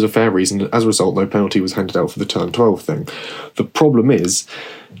deemed this was a fair reason, and as a result, no penalty was handed out for the turn 12 thing. The problem is,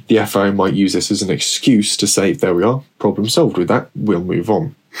 the FIA might use this as an excuse to say, there we are, problem solved with that, we'll move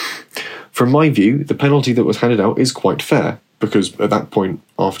on. From my view, the penalty that was handed out is quite fair, because at that point,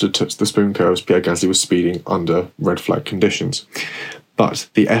 after the Spoon Curves, Pierre Gasly was speeding under red flag conditions. But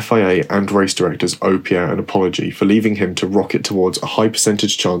the FIA and race directors owe Pierre an apology for leaving him to rocket towards a high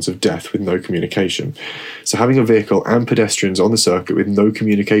percentage chance of death with no communication. So having a vehicle and pedestrians on the circuit with no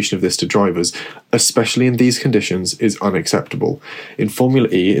communication of this to drivers, especially in these conditions, is unacceptable. In Formula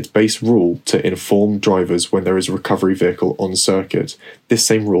E, it's base rule to inform drivers when there is a recovery vehicle on circuit. This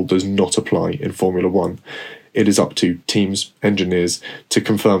same rule does not apply in Formula 1. It is up to teams, engineers, to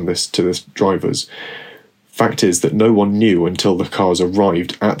confirm this to the drivers. Fact is that no one knew until the cars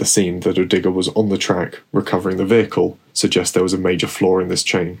arrived at the scene that a digger was on the track recovering the vehicle, suggests there was a major flaw in this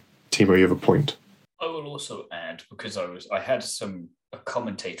chain. Timo, you have a point. I will also add, because I had a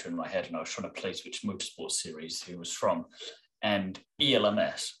commentator in my head and I was trying to place which motorsport series he was from, and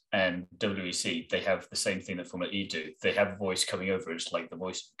ELMS and WEC, they have the same thing that Formula E do. They have a voice coming over, it's like the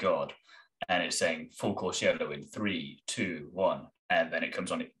voice of God, and it's saying full course yellow in 3, 2, 1, and then it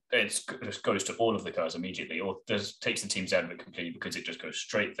comes on. It just goes to all of the cars immediately, or takes the teams out of it completely because it just goes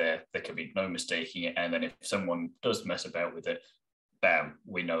straight there. There can be no mistaking it, and then if someone does mess about with it, bam,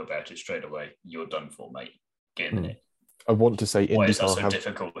 we know about it straight away. You're done for, mate. Get in it. I want to say why is that so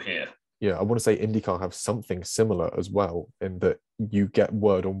difficult here? Yeah, I want to say IndyCar have something similar as well, in that you get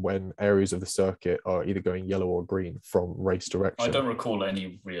word on when areas of the circuit are either going yellow or green from race direction. I don't recall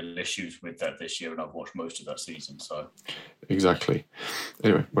any real issues with that this year, and I've watched most of that season. So exactly.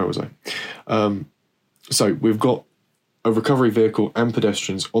 Anyway, where was I? So we've got a recovery vehicle and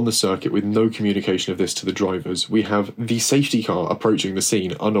pedestrians on the circuit with no communication of this to the drivers. We have the safety car approaching the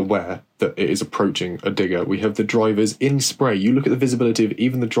scene unaware that it is approaching a digger. We have the drivers in spray. You look at the visibility of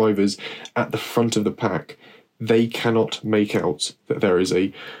even the drivers at the front of the pack. They cannot make out that there is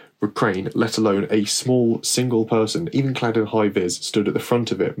a crane, let alone a small single person, even clad in high vis, stood at the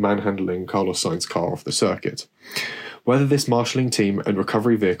front of it manhandling Carlos Sainz's car off the circuit. Whether this marshalling team and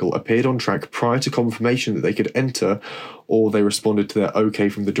recovery vehicle appeared on track prior to confirmation that they could enter, or they responded to their OK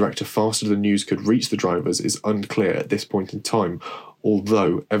from the director faster than news could reach the drivers, is unclear at this point in time,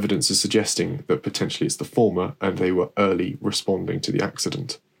 although evidence is suggesting that potentially it's the former and they were early responding to the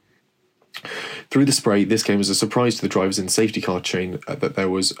accident. Through the spray, this came as a surprise to the drivers in the safety car chain that there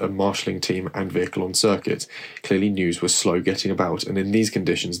was a marshalling team and vehicle on circuit. Clearly news was slow getting about, and in these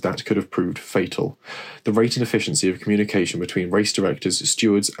conditions that could have proved fatal. The rate and efficiency of communication between race directors,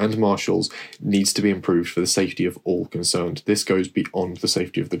 stewards and marshals needs to be improved for the safety of all concerned. This goes beyond the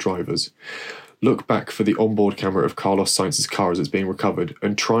safety of the drivers. Look back for the onboard camera of Carlos Sainz's car as it's being recovered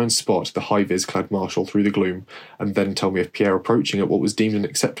and try and spot the high-vis clad marshal through the gloom, and then tell me if Pierre approaching at what was deemed an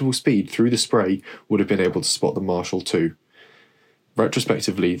acceptable speed through the spray would have been able to spot the marshal too.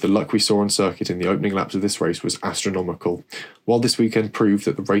 Retrospectively, the luck we saw on circuit in the opening laps of this race was astronomical. While this weekend proved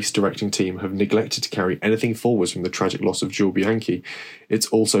that the race directing team have neglected to carry anything forwards from the tragic loss of Jules Bianchi, it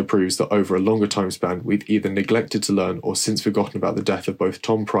also proves that over a longer time span we've either neglected to learn or since forgotten about the death of both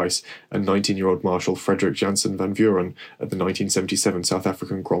Tom Price and 19-year-old Marshal Frederik Jansen van Vuren at the 1977 South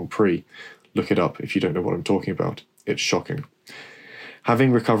African Grand Prix. Look it up if you don't know what I'm talking about. It's shocking.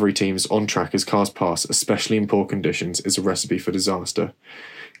 Having recovery teams on track as cars pass, especially in poor conditions, is a recipe for disaster.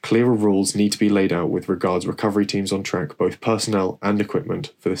 Clearer rules need to be laid out with regards recovery teams on track, both personnel and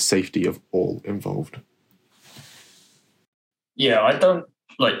equipment, for the safety of all involved. Yeah, I don't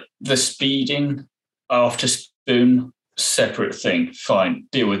like the speeding after spoon, separate thing, fine,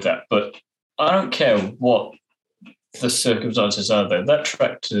 deal with that. But I don't care what the circumstances are there. That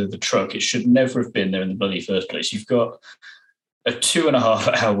track to the truck, it should never have been there in the bloody first place. You've got a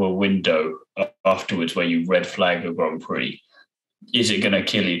 2.5 hour window afterwards where you red flag a Grand Prix. Is it going to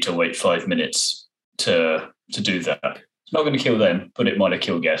kill you to wait 5 minutes to do that? It's not going to kill them, but it might have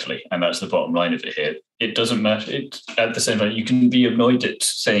killed Gasly, and that's the bottom line of it here. It doesn't matter. At the same time, you can be annoyed at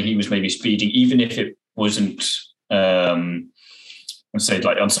saying he was maybe speeding, even if it wasn't. I'd say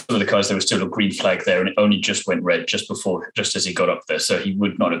like on some of the cars there was still a green flag there, and it only just went red just as he got up there, so he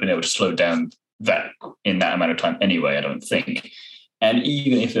would not have been able to slow down that in that amount of time anyway, I don't think. And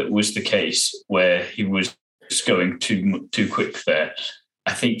even if it was the case where he was going too quick there,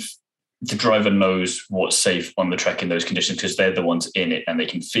 I think the driver knows what's safe on the track in those conditions because they're the ones in it and they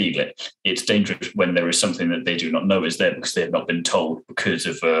can feel it. It's dangerous when there is something that they do not know is there because they have not been told because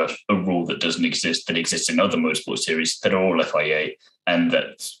of a rule that doesn't exist, that exists in other motorsport series that are all FIA, and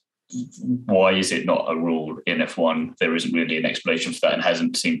that's why is it not a rule in F1? There isn't really an explanation for that and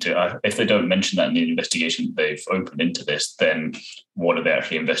hasn't seemed to. If they don't mention that in the investigation they've opened into this, then what are they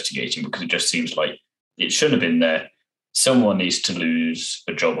actually investigating? Because it just seems like it should have been there. Someone needs to lose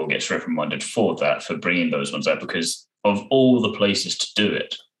a job or gets reprimanded for that, for bringing those ones out, because of all the places to do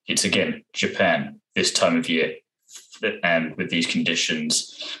it, it's again, Japan, this time of year, and with these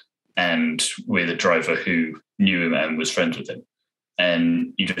conditions, and with a driver who knew him and was friends with him.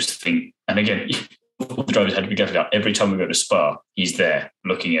 And you just think, and again, all the drivers had to be careful about. Every time we go to Spa, he's there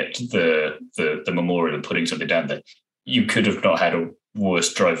looking at the memorial and putting something down there. You could have not had a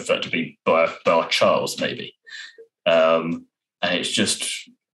worse driver for that to be bar Charles, maybe. And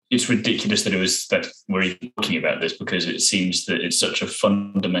it's ridiculous that we're even talking about this, because it seems that it's such a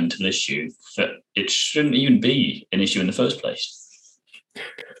fundamental issue that it shouldn't even be an issue in the first place.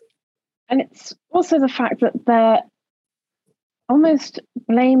 And it's also the fact that they're almost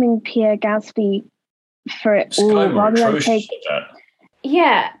blaming Pierre Gasly for it all, rather than take.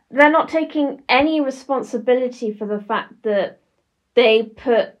 Yeah, they're not taking any responsibility for the fact that they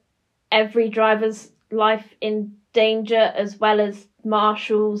put every driver's life in danger, as well as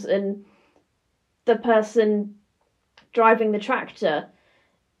marshals and the person driving the tractor.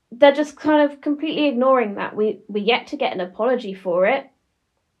 They're just kind of completely ignoring that. We're yet to get an apology for it.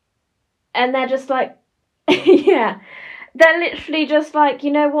 And they're just like, yeah, they're literally just like,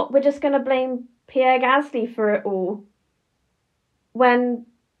 you know what, we're just going to blame Pierre Gasly for it all. When,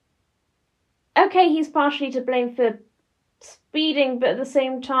 okay, he's partially to blame for speeding, but at the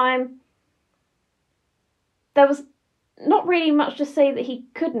same time, there was not really much to say that he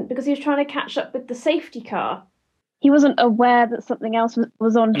couldn't, because he was trying to catch up with the safety car. He wasn't aware that something else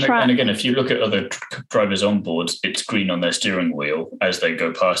was on track. And again, if you look at other drivers on board, it's green on their steering wheel as they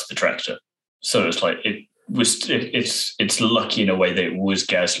go past the tractor. So it's like it's lucky in a way that it was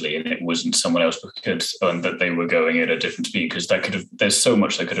Gasly and it wasn't someone else, because that they were going at a different speed, because there's so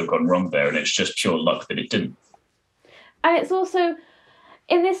much that could have gone wrong there, and it's just pure luck that it didn't. And it's also,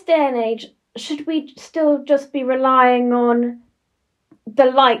 in this day and age, should we still just be relying on the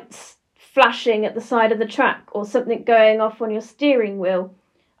lights flashing at the side of the track or something going off on your steering wheel?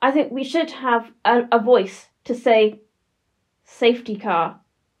 I think we should have a voice to say safety car.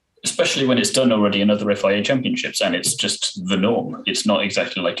 Especially when it's done already in other FIA championships and it's just the norm. It's not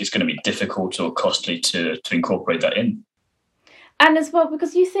exactly like it's going to be difficult or costly to incorporate that in. And as well,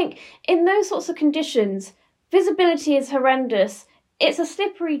 because you think in those sorts of conditions, visibility is horrendous. It's a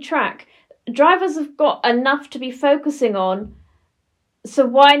slippery track. Drivers have got enough to be focusing on. So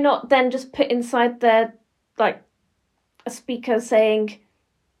why not then just put inside their, like, a speaker saying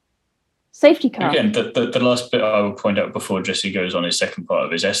safety car? Again, the last bit I will point out before Jesse goes on his second part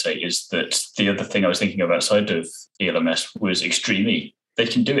of his essay is that the other thing I was thinking of outside of ELMS was Extreme E. They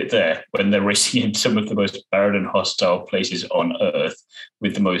can do it there when they're racing in some of the most barren and hostile places on Earth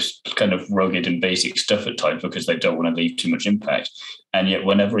with the most kind of rugged and basic stuff at times, because they don't want to leave too much impact. And yet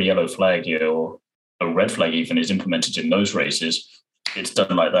whenever a yellow flag or a red flag even is implemented in those races, it's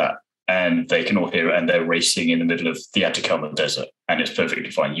done like that. And they can all hear it, and they're racing in the middle of the Atacama Desert, and it's perfectly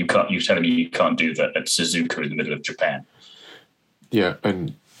fine. You're telling me you can't do that at Suzuka in the middle of Japan. Yeah,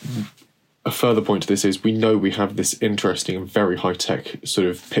 and a further point to this is we know we have this interesting and very high-tech sort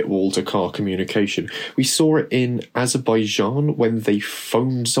of pit wall to car communication. We saw it in Azerbaijan when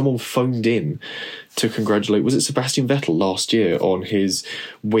someone phoned in to congratulate, was it Sebastian Vettel last year on his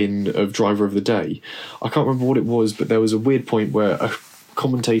win of Driver of the Day? I can't remember what it was, but there was a weird point where a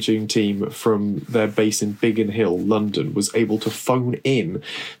commentating team from their base in Biggin Hill, London, was able to phone in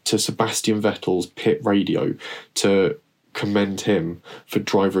to Sebastian Vettel's pit radio to commend him for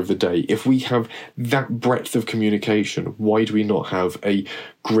Driver of the Day. If we have that breadth of communication, why do we not have a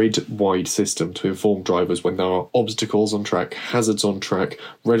grid-wide system to inform drivers when there are obstacles on track, hazards on track,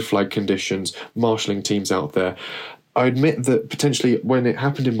 red flag conditions, marshalling teams out there? I admit that potentially when it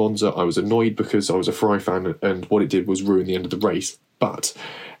happened in Monza, I was annoyed because I was a Ferrari fan and what it did was ruin the end of the race. But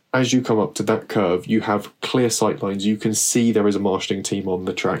as you come up to that curve, you have clear sight lines. You can see there is a marshalling team on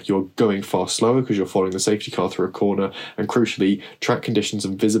the track. You're going far slower because you're following the safety car through a corner. And crucially, track conditions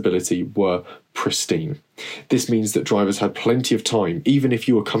and visibility were pristine. This means that drivers had plenty of time. Even if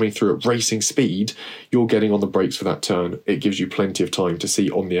you were coming through at racing speed, you're getting on the brakes for that turn. It gives you plenty of time to see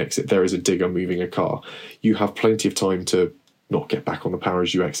on the exit there is a digger moving a car. You have plenty of time to not get back on the power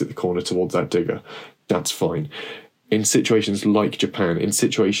as you exit the corner towards that digger. That's fine. In situations like Japan, in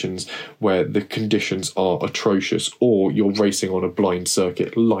situations where the conditions are atrocious, or you're racing on a blind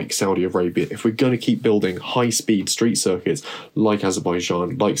circuit like Saudi Arabia, if we're going to keep building high-speed street circuits like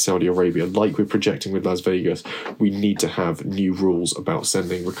Azerbaijan, like Saudi Arabia, like we're projecting with Las Vegas, we need to have new rules about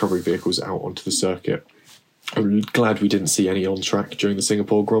sending recovery vehicles out onto the circuit. I'm glad we didn't see any on track during the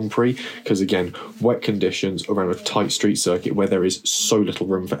Singapore Grand Prix, because again, wet conditions around a tight street circuit where there is so little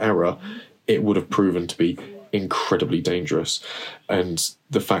room for error, it would have proven to be incredibly dangerous, and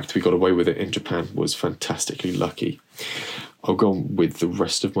the fact we got away with it in Japan was fantastically lucky. I'll go on with the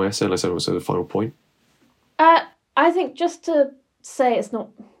rest of my essay unless anyone says the final point. I think just to say it's not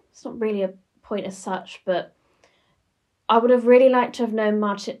really a point as such, but I would have really liked to have known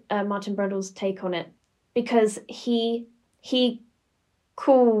Martin Brundle's take on it, because he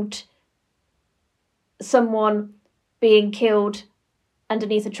called someone being killed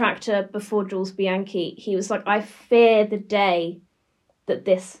underneath a tractor before Jules Bianchi. He was like, I fear the day that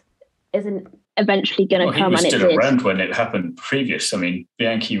this isn't eventually going to come. He was still around when it happened previous. I mean,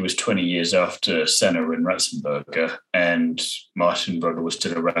 Bianchi was 20 years after Senna and Ratzenberger, and Martin Brundle was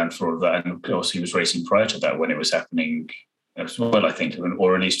still around for all of that. And of course, he was racing prior to that when it was happening as well, I think.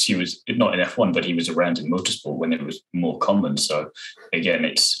 Or at least he was, not in F1, but he was around in motorsport when it was more common. So again,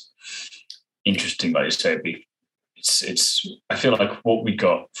 it's interesting, like you say. It's. I feel like what we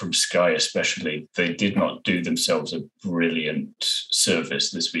got from Sky, especially, they did not do themselves a brilliant service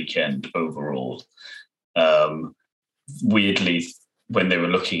this weekend overall. Weirdly, when they were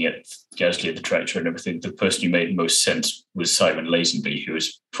looking at Gasly at the tractor and everything, the person who made most sense was Simon Lazenby, who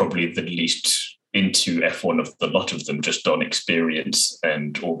was probably the least into F1 of the lot of them, just on experience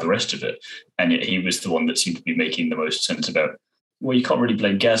and all the rest of it. And yet he was the one that seemed to be making the most sense about, well, you can't really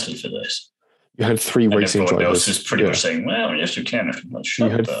blame Gasly for this. You had three racing drivers. Everyone else is pretty much saying, well, yes, you can. You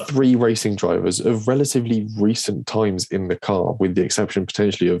had three racing drivers of relatively recent times in the car, with the exception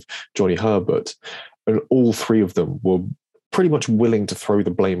potentially of Johnny Herbert. And all three of them were pretty much willing to throw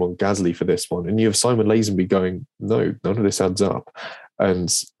the blame on Gasly for this one. And you have Simon Lazenby going, no, none of this adds up.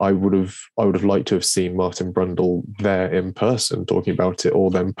 And I would have liked to have seen Martin Brundle there in person talking about it, or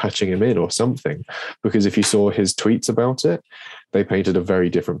them patching him in or something. Because if you saw his tweets about it, they painted a very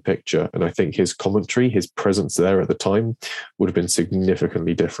different picture. And I think his commentary, his presence there at the time, would have been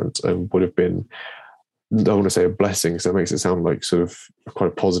significantly different and would have been, I don't want to say a blessing, so it makes it sound like sort of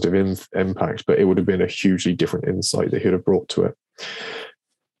quite a positive impact, but it would have been a hugely different insight that he would have brought to it.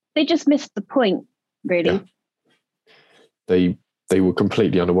 They just missed the point, really. Yeah. They were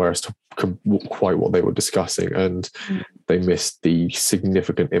completely unaware as to quite what they were discussing, and they missed the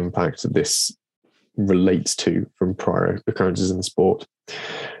significant impact that this relates to from prior occurrences in the sport.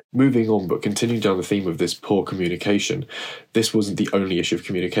 Moving on, but continuing down the theme of this poor communication, this wasn't the only issue of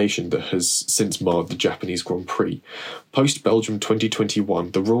communication that has since marred the Japanese Grand Prix. Post-Belgium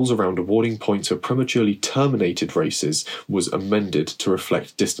 2021, the rules around awarding points for prematurely terminated races was amended to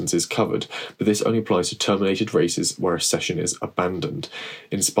reflect distances covered, but this only applies to terminated races where a session is abandoned.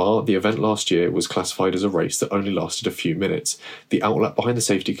 In Spa, the event last year was classified as a race that only lasted a few minutes. The outlap behind the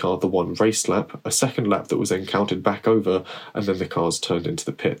safety car, the one race lap, a second lap that was then counted back over, and then the cars turned into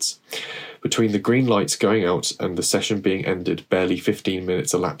the pits. Between the green lights going out and the session being ended, barely 15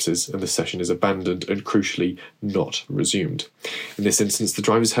 minutes elapses and the session is abandoned and, crucially, not resumed. In this instance, the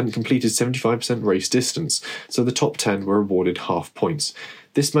drivers hadn't completed 75% race distance, so the top 10 were awarded half points.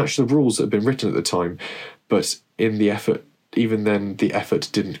 This matched the rules that had been written at the time, but even then the effort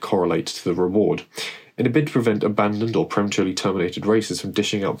didn't correlate to the reward. In a bid to prevent abandoned or prematurely terminated races from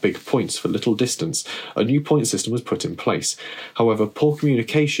dishing out big points for little distance, a new point system was put in place. However, poor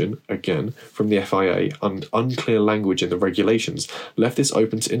communication, again, from the FIA and unclear language in the regulations left this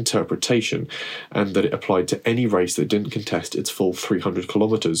open to interpretation, and that it applied to any race that didn't contest its full 300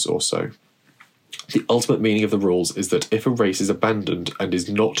 kilometres or so. The ultimate meaning of the rules is that if a race is abandoned and is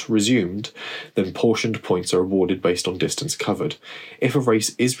not resumed, then portioned points are awarded based on distance covered. If a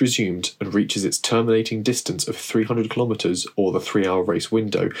race is resumed and reaches its terminating distance of 300 kilometres or the 3-hour race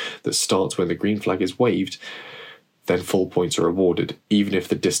window that starts when the green flag is waved, then full points are awarded, even if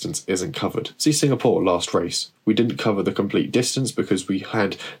the distance isn't covered. See Singapore last race. We didn't cover the complete distance because we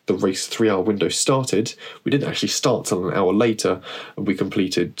had the race 3-hour window started. We didn't actually start till an hour later, and we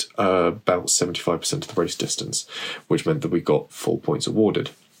completed about 75% of the race distance, which meant that we got full points awarded.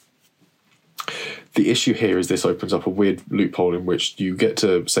 The issue here is this opens up a weird loophole in which you get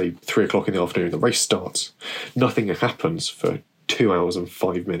to, say, 3 o'clock in the afternoon, the race starts. Nothing happens for 2 hours and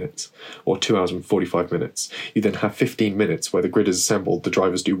 5 minutes, or 2 hours and 45 minutes. You then have 15 minutes where the grid is assembled, the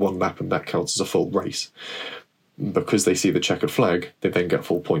drivers do one lap, and that counts as a full race. Because they see the checkered flag, they then get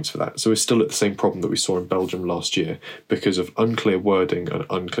full points for that. So we're still at the same problem that we saw in Belgium last year, because of unclear wording and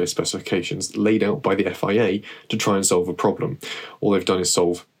unclear specifications laid out by the FIA to try and solve a problem. All they've done is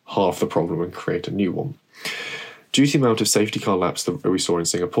solve half the problem and create a new one. Due to the amount of safety car laps that we saw in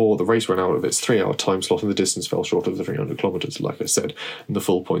Singapore, the race ran out of its 3-hour time slot and the distance fell short of the 300 kilometres, like I said, and the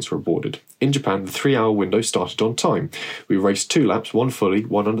full points were awarded. In Japan, the 3-hour window started on time. We raced 2 laps, one fully,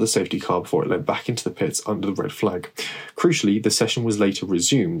 one under the safety car before it led back into the pits under the red flag. Crucially, the session was later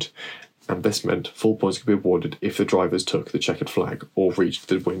resumed, and this meant full points could be awarded if the drivers took the checkered flag or reached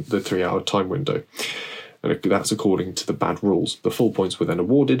the 3-hour time window. And that's according to the bad rules. The full points were then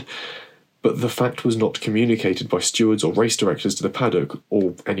awarded, but the fact was not communicated by stewards or race directors to the paddock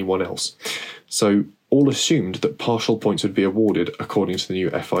or anyone else. So all assumed that partial points would be awarded according to the new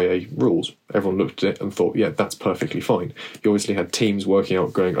FIA rules. Everyone looked at it and thought, yeah, that's perfectly fine. You obviously had teams working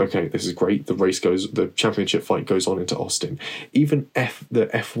out, going, okay, this is great. The championship fight goes on into Austin. Even the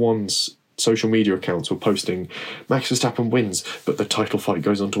F1's social media accounts were posting Max Verstappen wins, but the title fight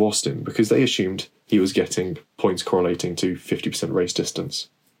goes on to Austin, because they assumed he was getting points correlating to 50% race distance.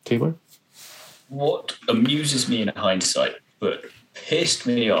 Timo? What amuses me in hindsight, but pissed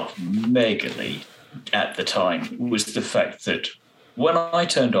me off megally at the time, was the fact that when I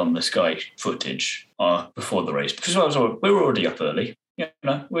turned on the Sky footage before the race, because we were already up early,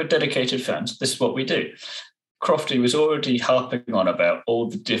 we're dedicated fans, this is what we do. Crofty was already harping on about all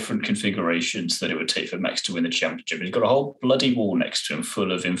the different configurations that it would take for Max to win the championship. He's got a whole bloody wall next to him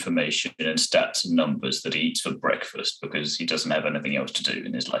full of information and stats and numbers that he eats for breakfast, because he doesn't have anything else to do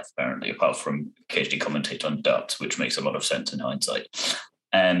in his life, apparently, apart from occasionally commentate on darts, which makes a lot of sense in hindsight.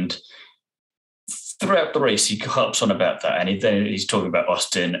 And throughout the race, he harps on about that, and he's talking about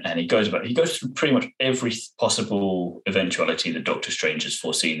Austin, and he goes through pretty much every possible eventuality that Doctor Strange has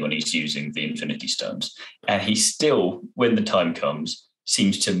foreseen when he's using the Infinity Stones, and he still, when the time comes,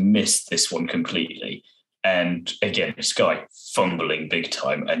 seems to miss this one completely. And again, Sky fumbling big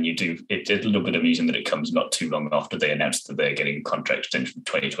time, and it's a little bit amusing that it comes not too long after they announced that they're getting contract extension from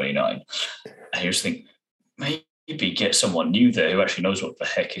 2029, and you just think, maybe get someone new there who actually knows what the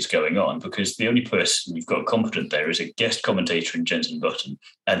heck is going on, because the only person you've got competent there is a guest commentator in Jensen Button,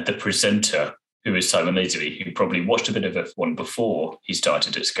 and the presenter, who is Simon Lazenby, who probably watched a bit of F1 before he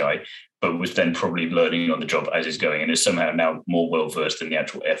started at Sky, but was then probably learning on the job as he's going, and is somehow now more well-versed than the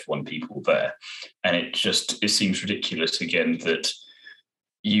actual F1 people there. And it seems ridiculous, again, that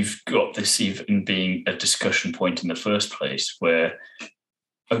you've got this even being a discussion point in the first place, where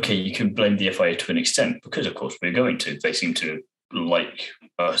okay, you can blame the FIA to an extent, because of course we're going to. They seem to like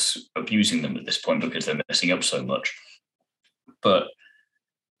us abusing them at this point because they're messing up so much. But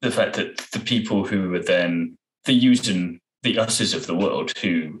the fact that the people who are then the us's of the world,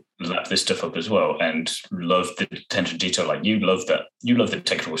 who lap this stuff up as well and love the attention to detail, like you love the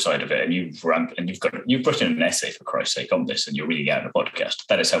technical side of it, and you've written an essay, for Christ's sake, on this, and you're reading out in a podcast.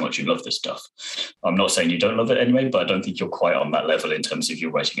 That is how much you love this stuff. I'm not saying you don't love it anyway, but I don't think you're quite on that level in terms of you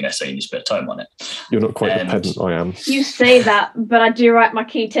writing an essay and you spare time on it. You're not quite the pedant I am. You say that, but I do write my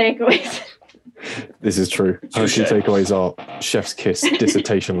key takeaways. This is true. Our key takeaways are chef's kiss,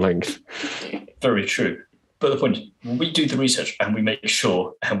 dissertation length. Very true. But the point is, we do the research and we make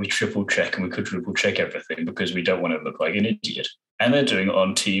sure and we triple check and we quadruple check everything, because we don't want to look like an idiot. And they're doing it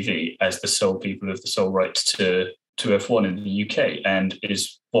on TV as the sole people who have the sole rights to F1 in the UK, and it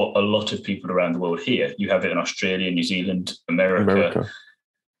is what a lot of people around the world hear. You have it in Australia, New Zealand, America.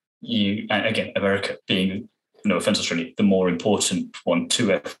 America being, no offense, Australia, the more important one to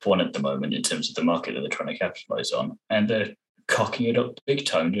F1 at the moment in terms of the market that they're trying to capitalize on. And they're cocking it up big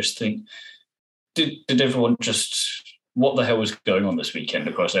time. Just think, did everyone just, what the hell was going on this weekend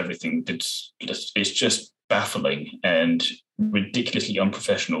across everything? It's just baffling and ridiculously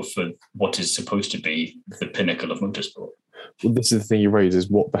unprofessional for what is supposed to be the pinnacle of motorsport. Well, this is the thing you raise, is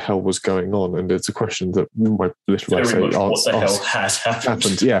what the hell was going on, and it's a question that my little essay asks. What the hell has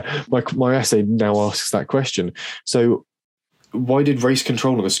happened? Yeah, my essay now asks that question. So why did race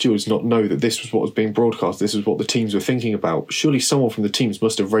control and the stewards not know that this was what was being broadcast? This is what the teams were thinking about. Surely someone from the teams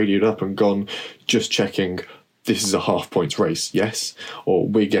must have radioed up and gone, just checking, this is a half points race, yes? Or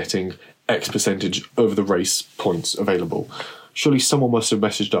we're getting X percentage of the race points available. Surely someone must have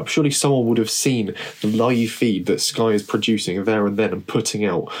messaged up. Surely someone would have seen the live feed that Sky is producing there and then and putting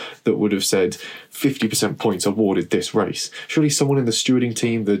out that would have said 50% points awarded this race. Surely someone in the stewarding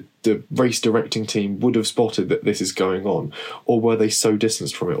team, the race directing team would have spotted that this is going on. Or were they so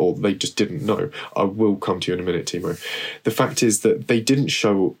distanced from it, or they just didn't know? I will come to you in a minute, Timo. The fact is that they didn't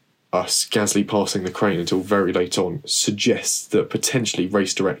show us Gasly passing the crane until very late on, suggests that potentially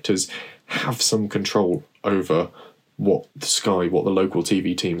race directors have some control over what the local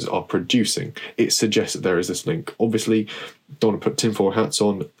TV teams are producing. It suggests that there is this link. Obviously, don't want to put tinfoil hats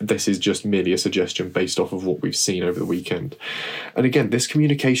on. This is just merely a suggestion based off of what we've seen over the weekend. And again, this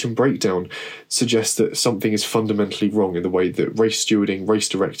communication breakdown suggests that something is fundamentally wrong in the way that race stewarding, race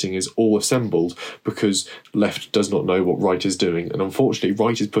directing is all assembled, because left does not know what right is doing. And unfortunately,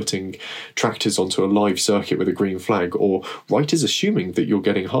 right is putting tractors onto a live circuit with a green flag, or right is assuming that you're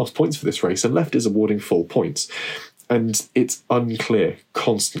getting half points for this race, and left is awarding full points. and it's unclear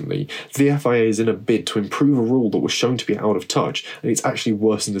constantly. The FIA is in a bid to improve a rule that was shown to be out of touch, and it's actually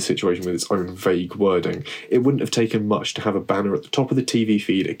worsened the situation with its own vague wording. It wouldn't have taken much to have a banner at the top of the TV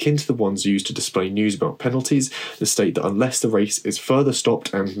feed akin to the ones used to display news about penalties that state that unless the race is further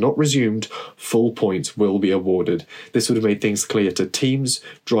stopped and not resumed, full points will be awarded. This would have made things clear to teams,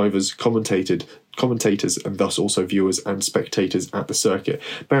 drivers, commentators, and thus also viewers and spectators at the circuit.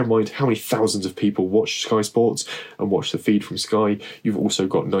 Bear in mind how many thousands of people watch Sky Sports and watch the feed from Sky. You've also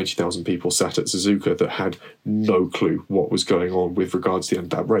got 90,000 people sat at Suzuka that had no clue what was going on with regards to the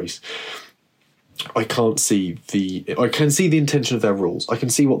end of that race. I can see the intention of their rules. I can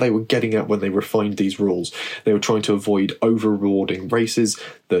see what they were getting at when they refined these rules. They were trying to avoid over-rewarding races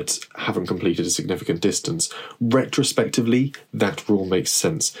that haven't completed a significant distance. Retrospectively, that rule makes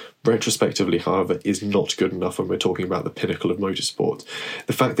sense. Retrospectively, however, is not good enough when we're talking about the pinnacle of motorsport.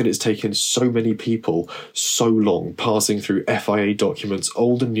 The fact that it's taken so many people so long passing through FIA documents,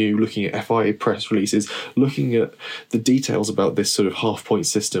 old and new, looking at FIA press releases, looking at the details about this sort of half-point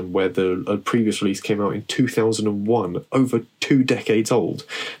system where a previous release came out in 2001, over 2 decades old,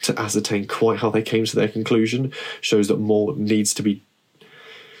 to ascertain quite how they came to their conclusion, shows that more needs to be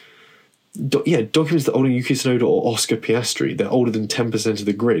documents that older than Yuki Tsunoda or Oscar Piastri, they're older than 10% of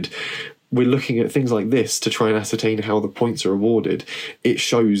the grid. We're looking at things like this to try and ascertain how the points are awarded. It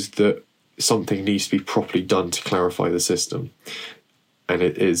shows that something needs to be properly done to clarify the system. And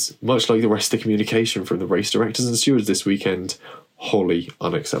it is, much like the rest of the communication from the race directors and stewards this weekend, wholly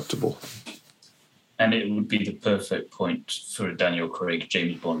unacceptable. And it would be the perfect point for a Daniel Craig,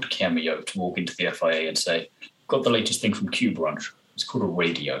 James Bond cameo to walk into the FIA and say, got the latest thing from Q Branch. It's called a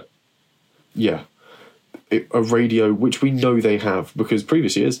radio. Yeah. A radio which we know they have, because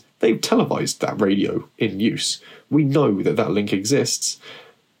previous years they've televised that radio in use. We know that that link exists.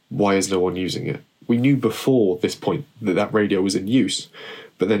 Why is no one using it? We knew before this point that that radio was in use,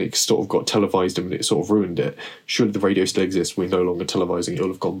 but then it sort of got televised and it sort of ruined it. Should the radio still exist, we're no longer televising it. It'll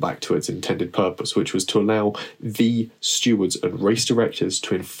have gone back to its intended purpose, which was to allow the stewards and race directors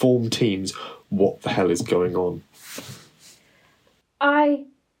to inform teams what the hell is going on. I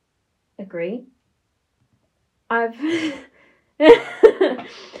agree. I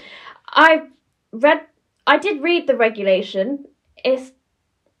did read the regulation. It's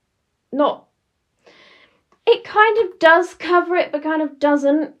not, it kind of does cover it, but kind of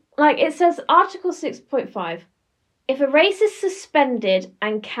doesn't. Like, it says Article 6.5, if a race is suspended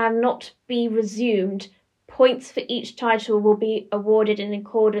and cannot be resumed, points for each title will be awarded in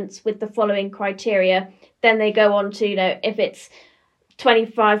accordance with the following criteria. Then they go on to, if it's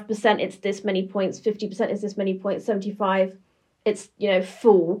 25%, it's this many points, 50% is this many points, 75%, it's,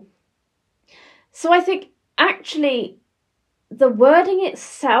 full. So I think, actually, the wording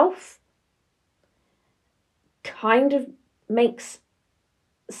itself kind of makes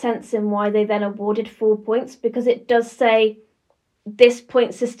sense in why they then awarded 4 points, because it does say this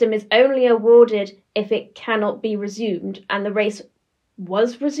point system is only awarded if it cannot be resumed, and the race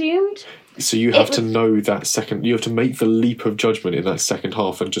was resumed. So you have to know that second, you have to make the leap of judgment in that second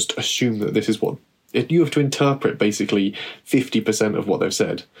half and just assume that this is what, you have to interpret basically 50% of what they've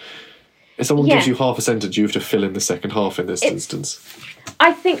said. If someone gives you half a sentence, you have to fill in the second half in this instance.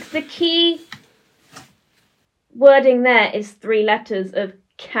 I think the key wording there is 3 letters of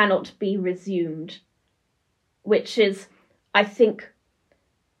cannot be resumed, which is, I think,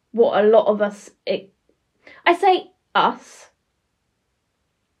 what a lot of us, I say us,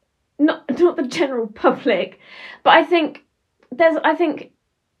 not the general public, but I think there's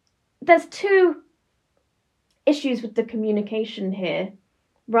 2 issues with the communication here,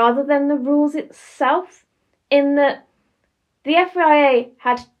 rather than the rules itself, in that the FIA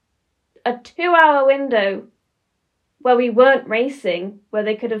had a 2-hour window where we weren't racing, where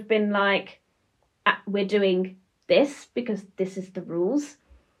they could have been like, we're doing this because this is the rules.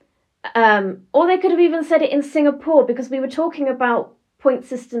 Or they could have even said it in Singapore, because we were talking about point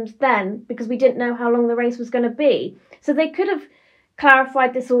systems then, because we didn't know how long the race was going to be. So they could have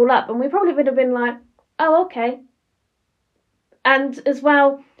clarified this all up, and we probably would have been like, oh, okay. And as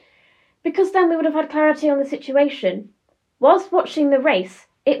well, because then we would have had clarity on the situation. Whilst watching the race,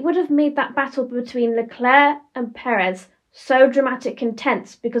 it would have made that battle between Leclerc and Perez so dramatic and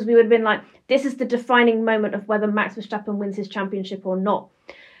tense, because we would have been like, this is the defining moment of whether Max Verstappen wins his championship or not.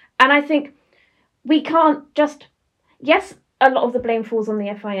 And I think we can't just, yes, a lot of the blame falls on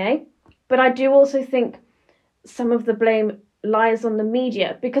the FIA, but I do also think some of the blame lies on the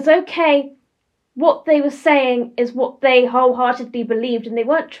media, because, okay, what they were saying is what they wholeheartedly believed, and they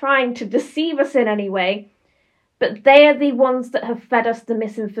weren't trying to deceive us in any way, but they are the ones that have fed us the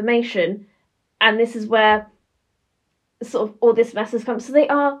misinformation. And this is where sort of all this mess has come. So they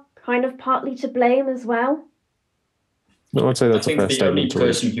are kind of partly to blame as well. No, I'd say that's a fair the statement.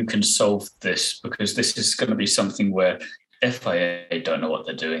 only person who can solve this, because this is going to be something where FIA don't know what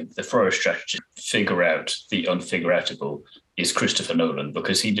they're doing. The thorough strategy figure out the unfigureoutable is Christopher Nolan,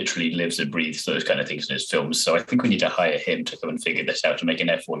 because he literally lives and breathes those kind of things in his films. So I think we need to hire him to come and figure this out and make an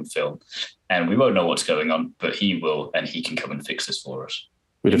F1 film. And we won't know what's going on, but he will, and he can come and fix this for us.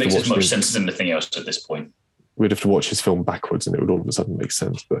 It makes as much sense as anything else at this point. We'd have to watch his film backwards and it would all of a sudden make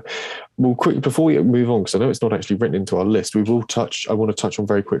sense. But we'll quickly, before we move on, because I know it's not actually written into our list, I want to touch on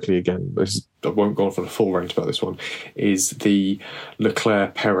very quickly again, I won't go on for the full rant about this one, is the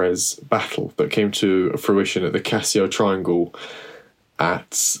Leclerc-Perez battle that came to fruition at the Casio Triangle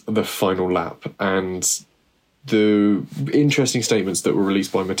at the final lap. And the interesting statements that were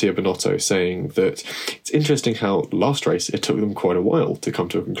released by Mattia Binotto saying that it's interesting how last race it took them quite a while to come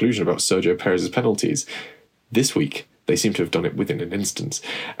to a conclusion about Sergio Perez's penalties. This week, they seem to have done it within an instant.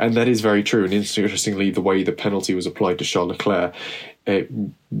 And that is very true. And interestingly, the way the penalty was applied to Charles Leclerc, it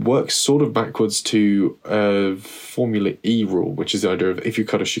works sort of backwards to a Formula E rule, which is the idea of if you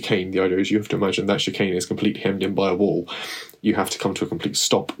cut a chicane, the idea is you have to imagine that chicane is completely hemmed in by a wall. You have to come to a complete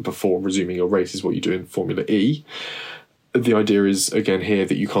stop before resuming your race, is what you do in Formula E. The idea is, again, here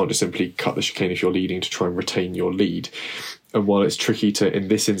that you can't just simply cut the chicane if you're leading to try and retain your lead. And while it's tricky to, in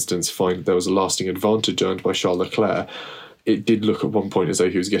this instance, find that there was a lasting advantage earned by Charles Leclerc, it did look at one point as though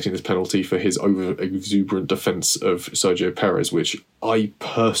he was getting this penalty for his over-exuberant defence of Sergio Perez, which I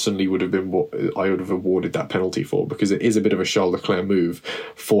personally would have awarded that penalty for, because it is a bit of a Charles Leclerc move,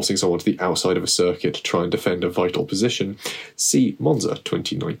 forcing someone to the outside of a circuit to try and defend a vital position. See Monza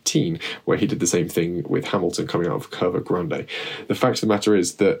 2019, where he did the same thing with Hamilton coming out of Curva Grande. The fact of the matter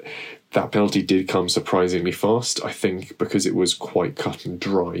is that penalty did come surprisingly fast, I think, because it was quite cut and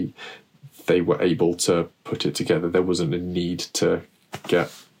dry. They were able to put it together. There wasn't a need to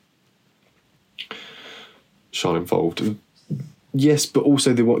get Charles involved. Yes, but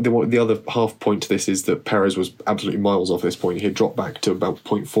also the other half point to this is that Perez was absolutely miles off this point. He had dropped back to about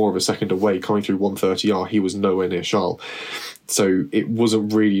 0.4 of a second away, coming through 130R. He was nowhere near Charles. So it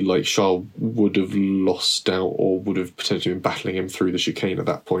wasn't really like Charles would have lost out or would have potentially been battling him through the chicane at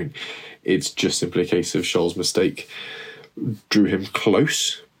that point. It's just simply a case of Charles' mistake drew him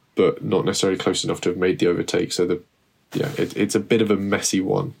close, but not necessarily close enough to have made the overtake. So it's a bit of a messy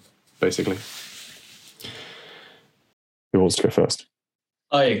one, basically. Who wants to go first?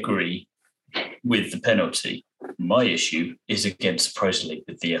 I agree with the penalty. My issue is, again, surprisingly,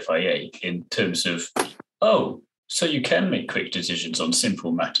 with the FIA in terms of, so you can make quick decisions on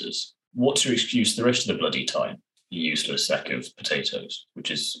simple matters. What's your excuse the rest of the bloody time? You useless sack of potatoes,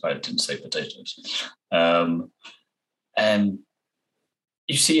 which is, I didn't say potatoes. And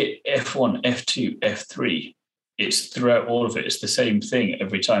you see it F1, F2, F3. It's throughout all of it. It's the same thing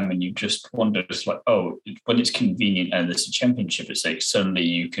every time, and you just wonder. It's like, when it's convenient and there's a championship at stake, suddenly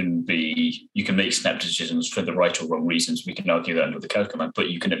you can make snap decisions for the right or wrong reasons. We can argue that under the command, but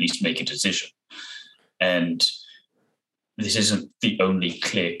you can at least make a decision. And this isn't the only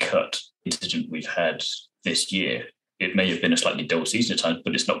clear-cut incident we've had this year. It may have been a slightly dull season at times,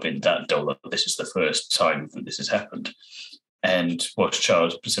 but it's not been that dull. This is the first time that this has happened. And what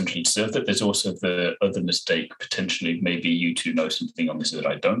Charles potentially deserved that. There's also the other mistake, potentially, maybe you two know something on this that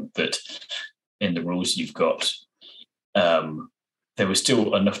I don't, that in the rules you've got, there was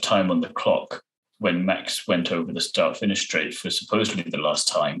still enough time on the clock when Max went over the start-finish straight for supposedly the last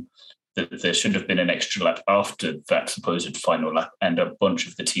time, that there should have been an extra lap after that supposed final lap, and a bunch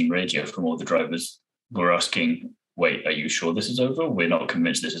of the team radio from all the drivers were asking, wait, are you sure this is over? We're not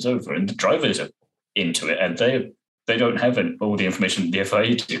convinced this is over. And the drivers are into it, and they don't have all the information the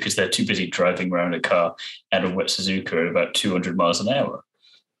FIA do, because they're too busy driving around a car and a wet Suzuka at about 200 miles an hour.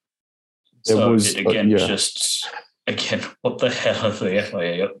 Again, what the hell are the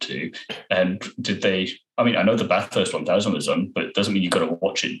FIA up to? And did they... I mean, I know the Bathurst 1000 was on, but it doesn't mean you've got to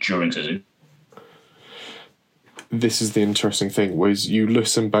watch it during Suzuka. This is the interesting thing, was you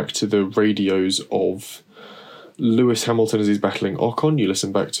listen back to the radios of Lewis Hamilton as he's battling Ocon, you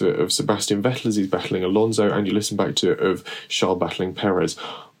listen back to it of Sebastian Vettel as he's battling Alonso, and you listen back to it of Charles battling Perez.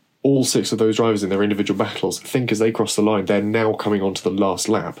 All six of those drivers in their individual battles think as they cross the line, they're now coming onto the last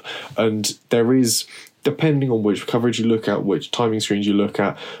lap. And there is, depending on which coverage you look at, which timing screens you look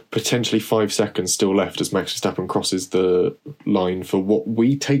at, potentially 5 seconds still left as Max Verstappen crosses the line for what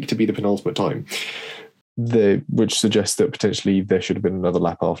we take to be the penultimate time. which suggests that potentially there should have been another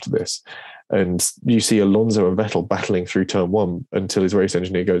lap after this. And you see Alonso and Vettel battling through turn one until his race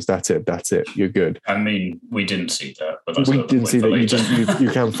engineer goes, that's it, you're good. I mean, we didn't see that, but that's we didn't see that. You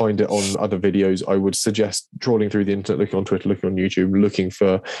you can find it on other videos. I would suggest trawling through the internet, looking on Twitter, looking on YouTube, looking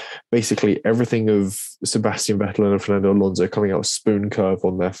for basically everything of Sebastian Vettel and Fernando Alonso coming out spoon curve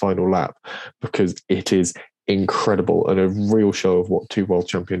on their final lap, because it is incredible and a real show of what two world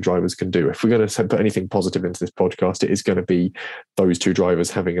champion drivers can do. If we're going to put anything positive into this podcast, it is going to be those two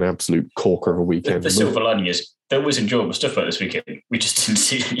drivers having an absolute corker of a weekend. The silver lining is there was enjoyable stuff like this weekend. We just didn't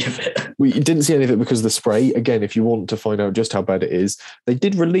see any of it. We didn't see any of it because of the spray. Again, if you want to find out just how bad it is, they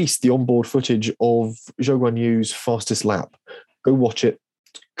did release the onboard footage of Zhou Guanyu's fastest lap. Go watch it.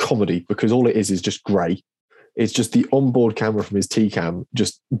 It's comedy, because all it is just grey. It's just the onboard camera from his T-Cam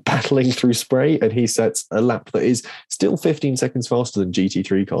just battling through spray, and he sets a lap that is still 15 seconds faster than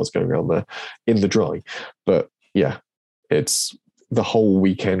GT3 cars going around there in the dry. But yeah, it's the whole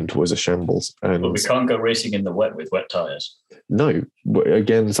weekend was a shambles. And but we can't go racing in the wet with wet tyres. No,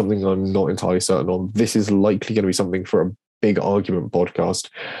 again, something I'm not entirely certain on. This is likely going to be something for a big argument podcast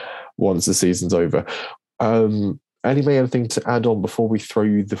once the season's over. Ellie, may anything to add on before we throw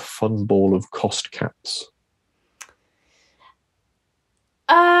you the fun ball of cost caps?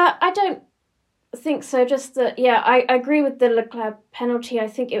 I don't think so. Just that, yeah, I agree with the Leclerc penalty. I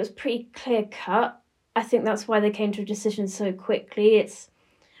think it was pretty clear cut. I think that's why they came to a decision so quickly.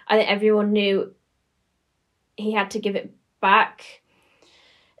 I think everyone knew he had to give it back.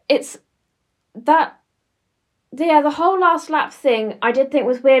 It's that, yeah, the whole last lap thing I did think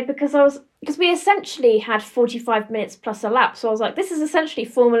was weird, because we essentially had 45 minutes plus a lap. So I was like, this is essentially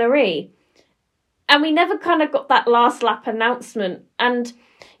Formula E. And we never kind of got that last lap announcement. And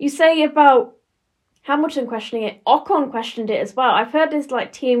you say about Hamilton questioning it, Ocon questioned it as well. I've heard this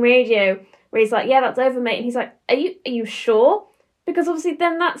like team radio where he's like, yeah, that's over, mate. And he's like, are you sure? Because obviously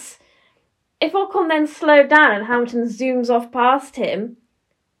then that's, if Ocon then slowed down and Hamilton zooms off past him,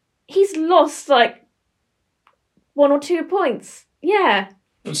 he's lost like 1 or 2 points. Yeah.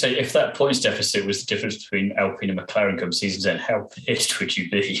 I would say if that points deficit was the difference between Alpine and McLaren come season's end, how pissed would you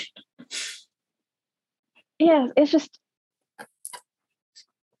be? Yeah, it's just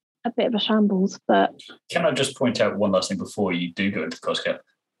a bit of a shambles, but... Can I just point out one last thing before you do go into the cost cap?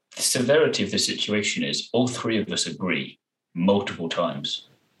 The severity of the situation is all three of us agree multiple times.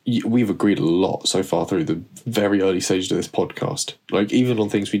 We've agreed a lot so far through the very early stages of this podcast. Like, even on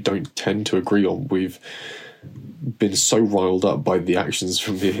things we don't tend to agree on, we've been so riled up by the actions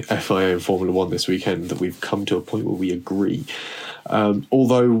from the FIA and Formula One this weekend that we've come to a point where we agree.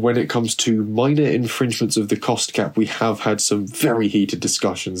 Although when it comes to minor infringements of the cost cap, we have had some very heated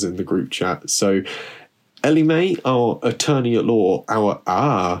discussions in the group chat. So Ellie May, our attorney at law, our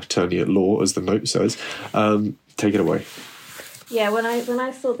attorney at law, as the note says, take it away. Yeah, when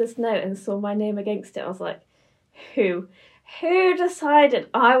I saw this note and saw my name against it, I was like, who decided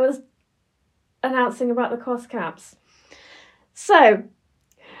I was announcing about the cost caps? So,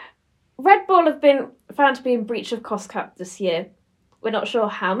 Red Bull have been found to be in breach of cost cap this year. We're not sure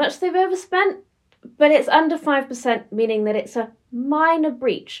how much they've overspent, but it's under 5%, meaning that it's a minor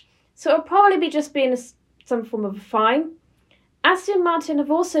breach. So it'll probably be just being some form of a fine. Aston Martin have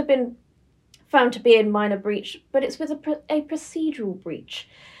also been found to be in minor breach, but it's with a procedural breach.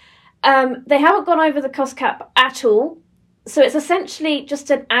 They haven't gone over the cost cap at all, so it's essentially just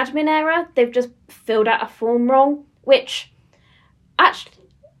an admin error. They've just filled out a form wrong, which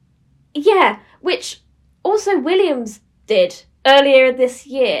also Williams did earlier this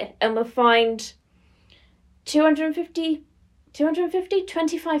year and were fined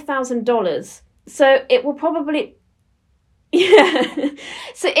 $25,000. So it will probably,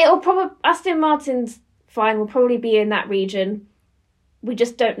 Aston Martin's fine will probably be in that region. We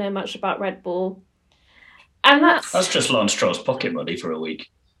just don't know much about Red Bull. And that's just Lance Stroll's pocket money for a week.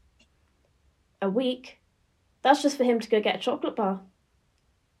 A week? That's just for him to go get a chocolate bar.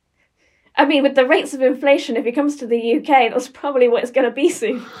 I mean, with the rates of inflation, if he comes to the UK, that's probably what it's going to be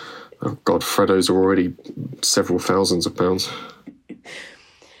soon. Oh God, Freddo's already several thousands of pounds.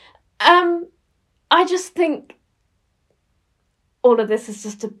 I just think all of this is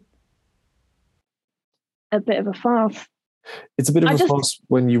just a bit of a farce. It's a bit of a farce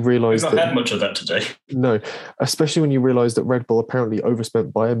when you realise that... We've not had much of that today. No, especially when you realise that Red Bull apparently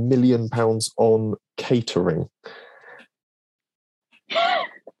overspent by £1 million on catering.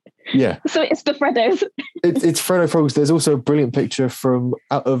 Yeah. So it's the Freddos. It's Fredo Frogs. There's also a brilliant picture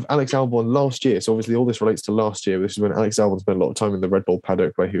of Alex Albon last year. So obviously all this relates to last year. This is when Alex Albon spent a lot of time in the Red Bull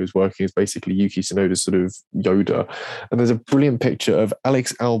paddock where he was working as basically Yuki Tsunoda's sort of Yoda. And there's a brilliant picture of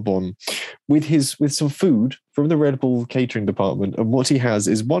Alex Albon with some food from the Red Bull catering department. And what he has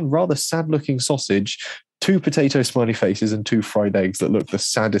is one rather sad-looking sausage, 2 potato smiley faces, and 2 fried eggs that look the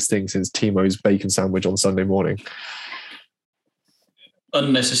saddest thing since Timo's bacon sandwich on Sunday morning.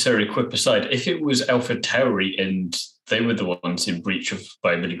 Unnecessary quip aside, if it was AlphaTauri and they were the ones in breach of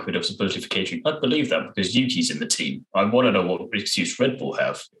by £1 million of supposedly for catering, I'd believe that because Yuki's in the team. I want to know what excuse Red Bull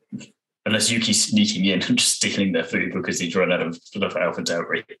have. Unless Yuki's sneaking in and just stealing their food because he's run out of stuff at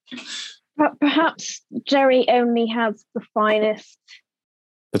AlphaTauri. Perhaps Jerry only has the finest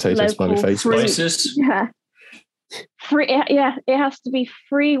Potato smiley face. Spices? Yeah. It has to be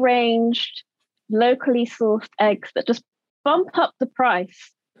free-ranged, locally sourced eggs that just bump up the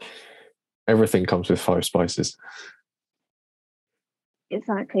price. Everything comes with 5 spices.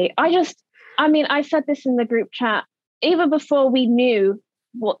 Exactly. I said this in the group chat, even before we knew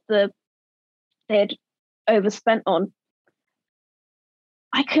what they'd overspent on.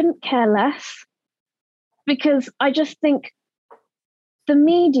 I couldn't care less because I just think the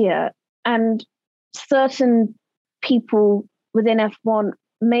media and certain people within F1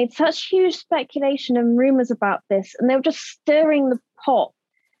 made such huge speculation and rumors about this, and they were just stirring the pot.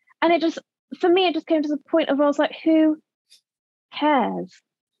 And it just came to the point of I was like, who cares?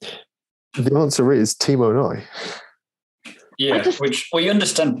 The answer is Timo and I. Yeah, which we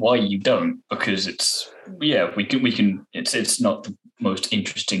understand why you don't, because it's not the most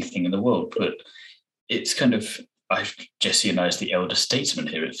interesting thing in the world, but it's kind of Jesse and I as the elder statesman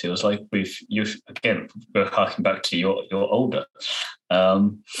here. It feels like we're harking back to you're older,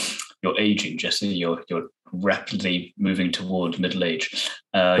 you're aging, Jesse. You're rapidly moving toward middle age.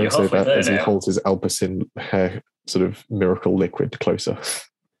 You're say halfway that there as now. he holds his Alpecin hair sort of miracle liquid closer.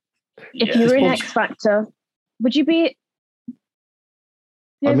 If you were in X Factor, would you be?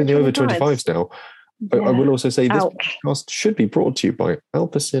 I'm in the over 25s now. Yeah. I will also say this Ouch. podcast should be brought to you by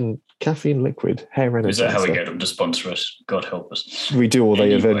Alpecin Caffeine Liquid Hair Energizer. Is that how we get them to sponsor us? God help us. We do, or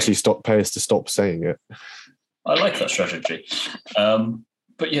they Anyway. eventually pay us to stop saying it. I like that strategy.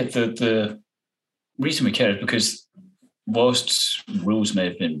 But yeah, the reason we care is because whilst rules may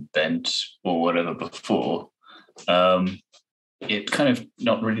have been bent or whatever before, it kind of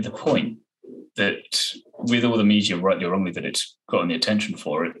not really the point. That with all the media, rightly or wrongly, that it's gotten the attention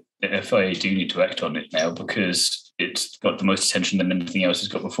for it, the FIA do need to act on it now because it's got the most attention than anything else has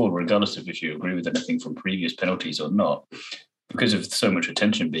got before, regardless of if you agree with anything from previous penalties or not. Because of so much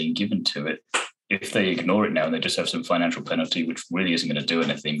attention being given to it, if they ignore it now and they just have some financial penalty, which really isn't going to do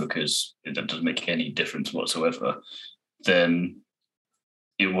anything because it doesn't make any difference whatsoever, then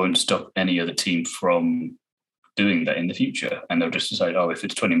it won't stop any other team from doing that in the future. And they'll just decide, if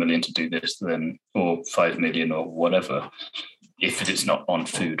it's 20 million to do this, then, or 5 million or whatever, if it's not on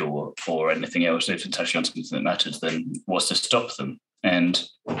food or anything else, if it's actually on something that matters, then what's to stop them? And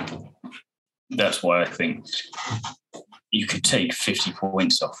that's why I think you could take 50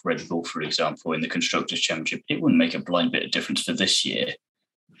 points off Red Bull, for example, in the Constructors' Championship. It wouldn't make a blind bit of difference for this year.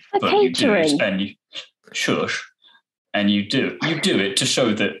 But you do it, and you do it to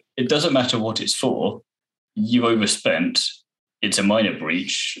show that it doesn't matter what it's for. You overspent. It's a minor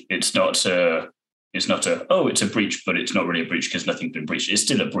breach. It's not a it's a breach, but it's not really a breach because nothing's been breached. It's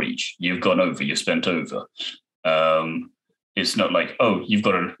still a breach. You've gone over. You've spent over. It's not like,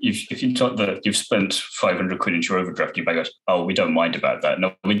 if you thought that you've spent 500 quid into your overdraft, you goes, we don't mind about that.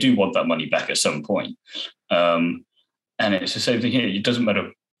 No, we do want that money back at some point. And it's the same thing here. It doesn't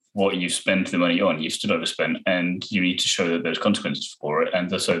matter what you spend the money on, you've still overspent, and you need to show that there's consequences for it. And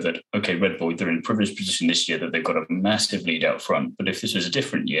so that, Red Bull, they're in a privileged position this year that they've got a massive lead out front. But if this was a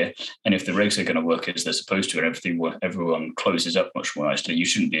different year, and if the regs are going to work as they're supposed to, and everyone closes up much more nicely, you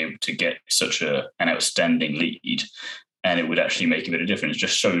shouldn't be able to get such an outstanding lead. And it would actually make a bit of difference. It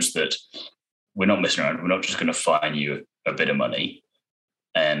just shows that we're not messing around. We're not just going to fine you a bit of money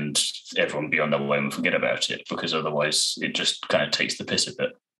and everyone be on their way and forget about it, because otherwise it just kind of takes the piss a bit.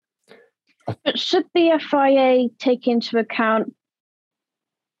 But should the FIA take into account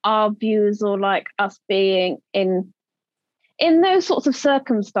our views, or like us being in those sorts of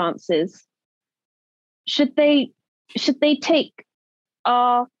circumstances? Should they take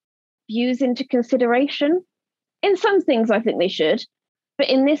our views into consideration? In some things, I think they should, but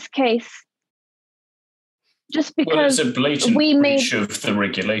in this case, just because it's a blatant breach of the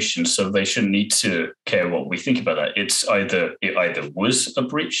regulation, so they shouldn't need to care what we think about that. It either was a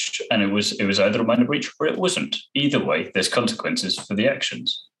breach, and it was either a minor breach, or it wasn't. Either way, there's consequences for the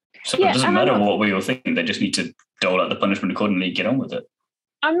actions. So it doesn't matter what we all think. They just need to dole out the punishment accordingly, get on with it.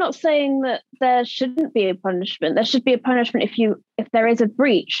 I'm not saying that there shouldn't be a punishment. There should be a punishment if there is a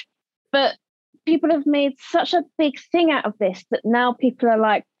breach. But people have made such a big thing out of this that now people are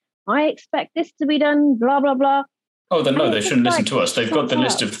like, I expect this to be done, blah, blah, blah. Oh, then no, they shouldn't listen to us. They've got the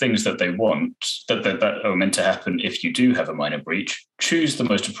list of things that they want that are meant to happen if you do have a minor breach. Choose the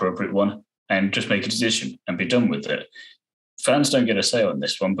most appropriate one and just make a decision and be done with it. Fans don't get a say on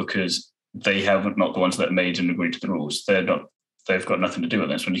this one because they haven't not the ones that made and agreed to the rules. They've got nothing to do with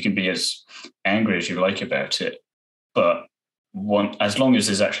this one. You can be as angry as you like about it, but as long as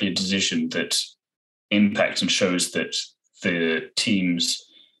there's actually a decision that impacts and shows that the teams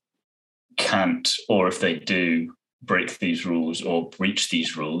can't, or if they do, break these rules or breach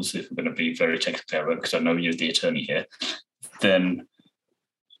these rules, if we're going to be very technical, because I know you're the attorney here, then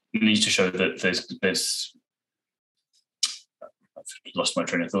it needs to show that there's I've lost my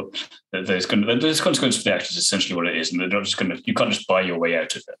train of thought. That there's consequence for the act is essentially what it is, and they're not just you can't just buy your way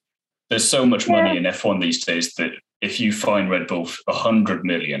out of it. There's so much money in F1 these days that if you fine Red Bull 100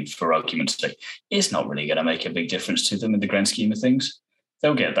 million, for argument's sake, it's not really going to make a big difference to them in the grand scheme of things.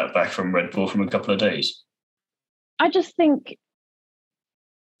 They'll get that back from Red Bull from a couple of days. I just think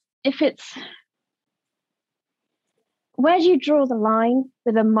where do you draw the line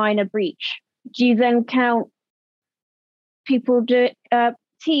with a minor breach? Do you then count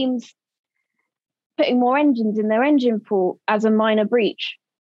teams putting more engines in their engine pool as a minor breach?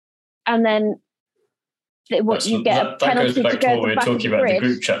 And then you get a penalty. That goes back to what we were talking about in the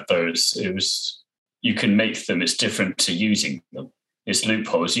group chat, though. It was you can make them, it's different to using them. It's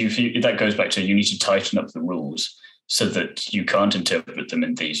loopholes. That goes back to you need to tighten up the rules so that you can't interpret them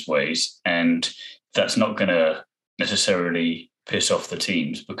in these ways. And that's not going to necessarily piss off the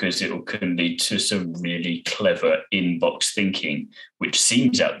teams because it can lead to some really clever in-box thinking, which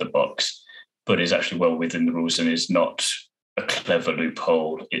seems out the box, but is actually well within the rules and is not a clever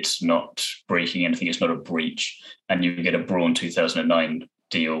loophole. It's not breaking anything. It's not a breach. And you get a Braun 2009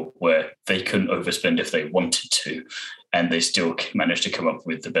 deal where they couldn't overspend if they wanted to, and they still managed to come up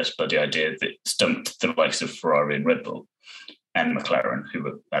with the best bloody idea that stumped the likes of Ferrari and Red Bull and McLaren, who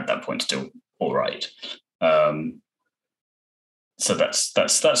were at that point still all right. So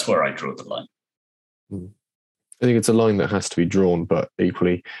that's where I draw the line. I think it's a line that has to be drawn, but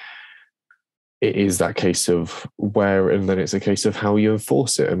equally it is that case of where, and then it's a case of how you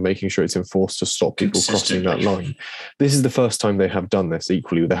enforce it and making sure it's enforced to stop people crossing that line. This is the first time they have done this.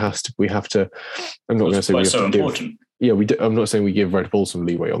 Equally, we have to. I'm not going to say we have to give. Yeah, I'm not saying we give Red Bull some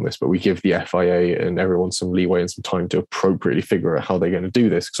leeway on this, but we give the FIA and everyone some leeway and some time to appropriately figure out how they're going to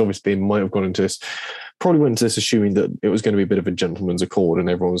do this. Because obviously they might have gone into this, probably went into this assuming that it was going to be a bit of a gentleman's accord and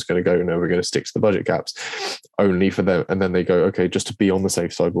everyone was going to go, no, we're going to stick to the budget caps only for them. And then they go, okay, just to be on the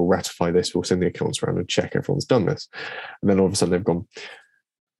safe side, we'll ratify this. We'll send the accounts around and check everyone's done this. And then all of a sudden they've gone,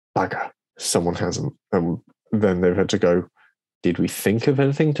 bagger, someone hasn't. And then they've had to go, did we think of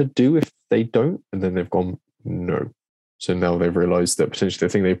anything to do if they don't? And then they've gone, no. So now they've realised that potentially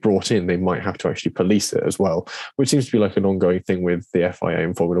the thing they've brought in, they might have to actually police it as well, which seems to be like an ongoing thing with the FIA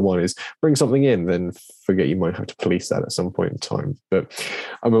and Formula One is bring something in, then forget you might have to police that at some point in time. But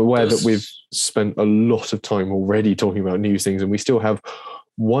I'm aware that we've spent a lot of time already talking about news things and we still have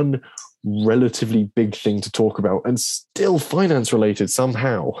one relatively big thing to talk about and still finance related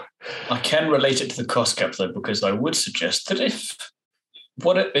somehow. I can relate it to the cost cap though, because I would suggest that if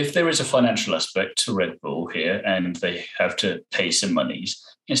there is a financial aspect to Red Bull here and they have to pay some monies,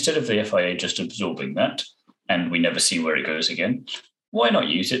 instead of the FIA just absorbing that and we never see where it goes again, why not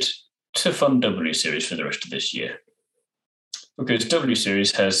use it to fund W Series for the rest of this year? Because W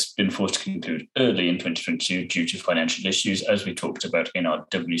Series has been forced to conclude early in 2022 due to financial issues, as we talked about in our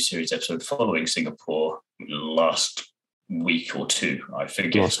W Series episode following Singapore last week or two. I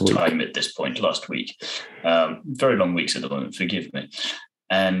forget time at this point, last week. Very long weeks at the moment, forgive me.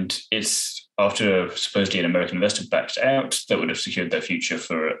 And it's after supposedly an American investor backed out that would have secured their future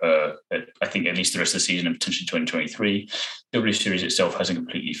for, I think, at least the rest of the season and potentially 2023. W Series itself hasn't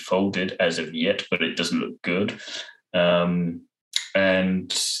completely folded as of yet, but it doesn't look good. And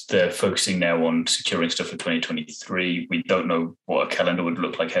they're focusing now on securing stuff for 2023. We don't know what a calendar would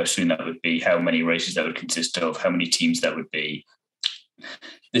look like, how soon that would be, how many races that would consist of, how many teams that would be.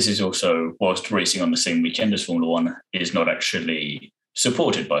 This is also, whilst racing on the same weekend as Formula One is not actually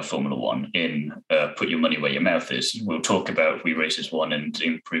supported by Formula One in put your money where your mouth is. We'll talk about We Race as One and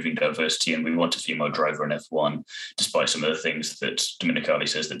improving diversity, and we want a female driver in F1, despite some of the things that Dominicali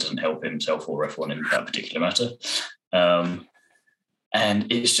says that doesn't help himself or F1 in that particular matter.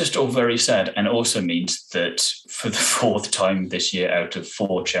 And it's just all very sad, and also means that for the fourth time this year out of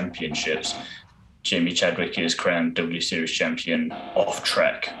 4 championships, Jamie Chadwick is crowned W Series champion off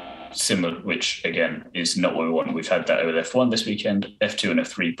track. Similar, which again is not what we want. We've had that with F1 this weekend, F2 and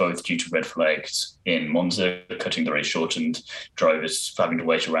F3 both due to red flags in Monza, cutting the race short and drivers having to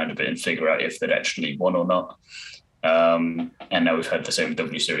wait around a bit and figure out if they'd actually won or not. And now we've had the same with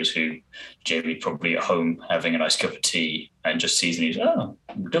W Series, who Jamie probably at home having a nice cup of tea and just sees and he's,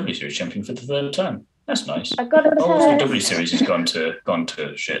 W Series champion for the 3rd time. That's nice. I got it. Also, W Series has gone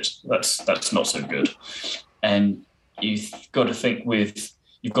to shit. That's not so good. And you've got to think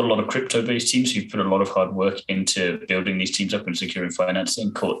you've got a lot of crypto-based teams who've put a lot of hard work into building these teams up and securing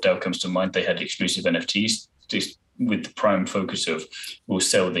financing. Courtdale comes to mind. They had exclusive NFTs with the prime focus of we'll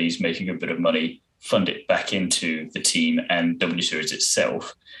sell these, make a good bit of money, fund it back into the team and W Series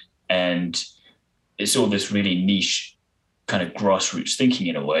itself. And it's all this really niche kind of grassroots thinking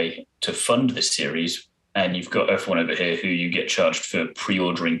in a way to fund this series. And you've got F1 over here who you get charged for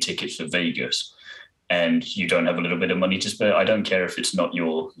pre-ordering tickets for Vegas and you don't have a little bit of money to spare. I don't care if it's not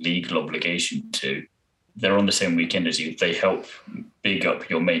your legal obligation to. They're on the same weekend as you. They help big up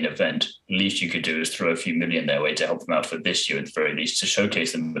your main event. Least you could do is throw a few million their way to help them out for this year at the very least, to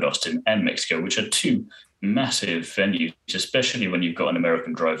showcase them at Austin and Mexico, which are 2 massive venues, especially when you've got an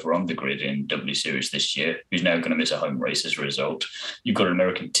American driver on the grid in W Series this year, who's now going to miss a home race as a result. You've got an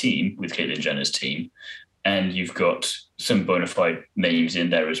American team with Caitlyn Jenner's team, and you've got some bona fide names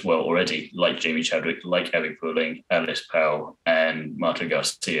in there as well already, like Jamie Chadwick, like Abby Pulling, Alice Powell, and Marta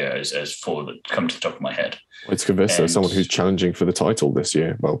Garcia as 4 that come to the top of my head. It's Kavissa, someone who's challenging for the title this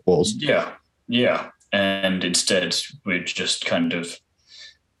year. Well, was. Yeah. And instead, we're just kind of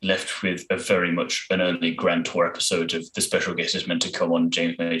left with a very much an early Grand Tour episode of the special guest is meant to come on.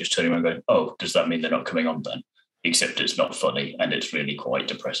 James May just turning around going, oh, does that mean they're not coming on then? Except it's not funny and it's really quite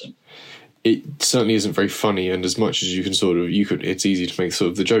depressing. It certainly isn't very funny, and as much as you can it's easy to make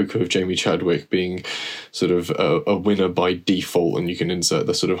sort of the joke of Jamie Chadwick being sort of a winner by default, and you can insert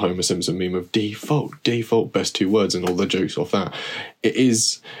the sort of Homer Simpson meme of default, best 2 words, and all the jokes off that. It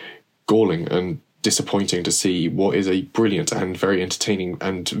is galling and disappointing to see what is a brilliant and very entertaining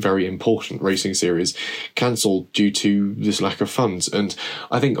and very important racing series cancelled due to this lack of funds. And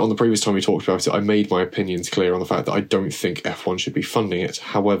I think on the previous time we talked about it, I made my opinions clear on the fact that I don't think F1 should be funding it.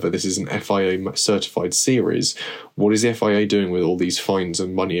 However, this is an FIA certified series. What is the FIA doing with all these fines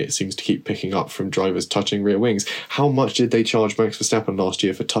and money it seems to keep picking up from drivers touching rear wings? How much did they charge Max Verstappen last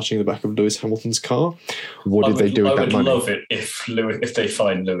year for touching the back of Lewis Hamilton's car? What did they do with that money? I would love it if they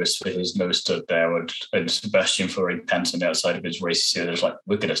fined Lewis for his nose stud there and Sebastian for wearing pants on the outside of his race series. It's like,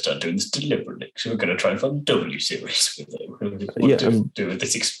 we're going to start doing this deliberately. So we're going to try and find W Series with it. Do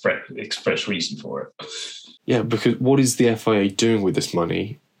this express reason for it. Yeah, because what is the FIA doing with this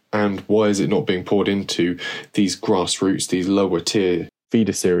money? And why is it not being poured into these grassroots, these lower tier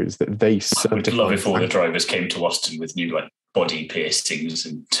feeder series that they certify? I would love if all the drivers came to Austin with new body piercings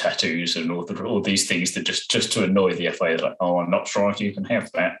and tattoos and all these things that just to annoy the FIA. Like, oh, I'm not sure if you can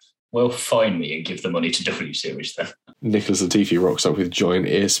have that. Well, fine me and give the money to W Series then. Nicholas Latifi rocks up with giant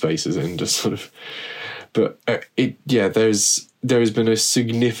ear spaces and just sort of. But there has been a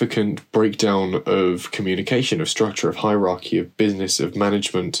significant breakdown of communication, of structure, of hierarchy, of business, of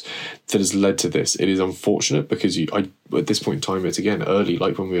management that has led to this. It is unfortunate because at this point in time, it's again early,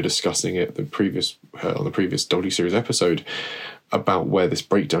 like when we were discussing it on the previous W Series episode about where this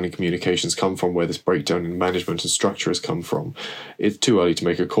breakdown in communications come from, where this breakdown in management and structure has come from. It's too early to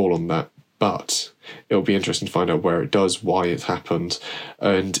make a call on that, but it'll be interesting to find out where it does, why it happened,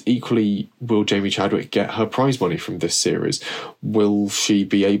 and equally, will Jamie Chadwick get her prize money from this series? Will she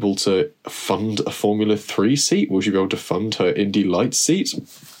be able to fund a Formula 3 seat? Will she be able to fund her Indy Lights seat?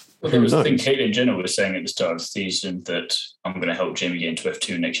 Well, there was the thing Caitlyn Jenner was saying at the start of the season that I'm going to help Jamie get into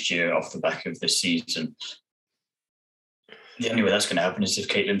F2 next year off the back of this season. The only way that's going to happen is if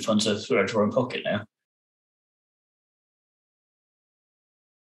Caitlyn funds her through her own pocket now.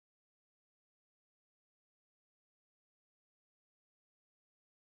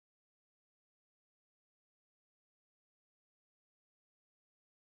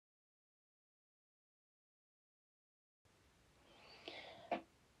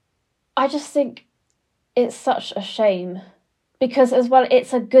 I just think it's such a shame because as well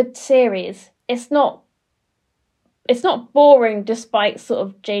it's a good series. It's not boring despite sort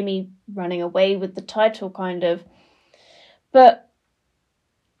of Jamie running away with the title kind of. But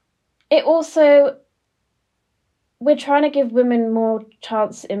it also, we're trying to give women more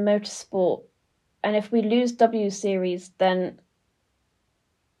chance in motorsport. And if we lose W Series, then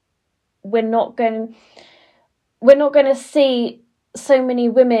we're not going to see so many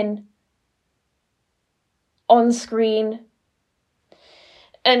women on screen.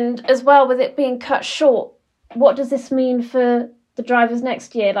 And as well, with it being cut short, what does this mean for the drivers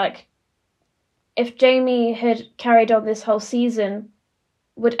next year? Like, if Jamie had carried on this whole season,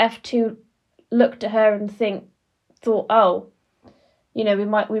 would F2 look to her and thought, oh, you know,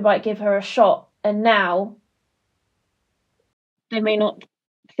 we might give her a shot, and now they may not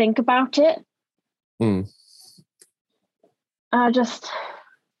think about it.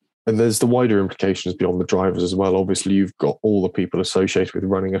 And there's the wider implications beyond the drivers as well. Obviously, you've got all the people associated with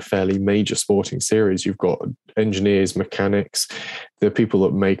running a fairly major sporting series. You've got engineers, mechanics, the people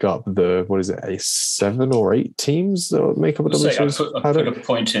that make up a 7 or 8 teams that make up a W Series. I put a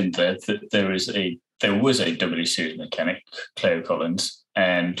point in there that there was a W Series mechanic, Claire Collins,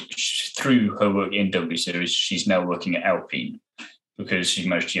 and through her work in W Series, she's now working at Alpine because she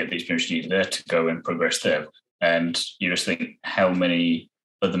managed to get the experience she needed there to go and progress there. And you just think, how many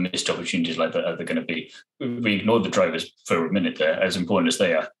other missed opportunities like that are there going to be? We ignored the drivers for a minute there. As important as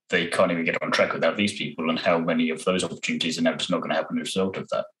they are, they can't even get on track without these people, and how many of those opportunities are now just not going to happen as a result of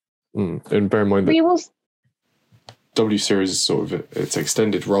that. And bear in mind that W Series, sort of its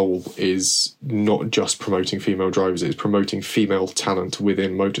extended role is not just promoting female drivers, it's promoting female talent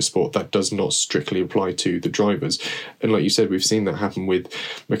within motorsport. That does not strictly apply to the drivers. And like you said, we've seen that happen with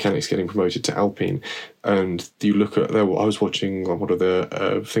mechanics getting promoted to Alpine. And you look at, I was watching I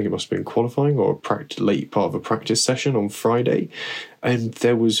think it must have been qualifying or late part of a practice session on Friday, and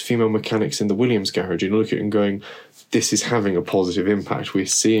there was female mechanics in the Williams garage. And you look at it and going, this is having a positive impact. We're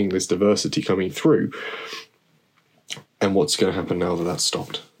seeing this diversity coming through. And what's going to happen now that that's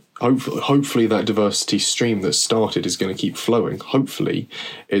stopped? Hopefully that diversity stream that started is going to keep flowing. Hopefully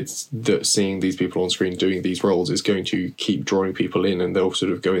it's that seeing these people on screen doing these roles is going to keep drawing people in, and they'll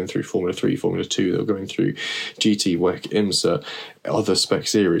sort of go in through Formula 3, Formula 2, they'll go in through GT, WEC, IMSA, other spec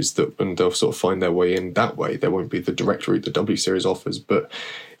series, and they'll sort of find their way in that way. There won't be the direct route the W Series offers, but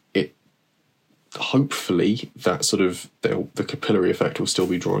hopefully that sort of the capillary effect will still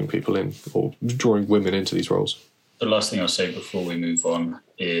be drawing people in, or drawing women into these roles. The last thing I'll say before we move on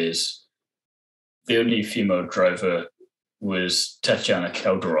is the only female driver was Tatiana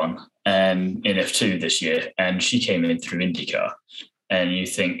Calderon and in F2 this year, and she came in through IndyCar. And you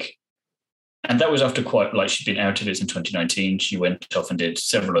think, and that was after she'd been out of it in 2019. She went off and did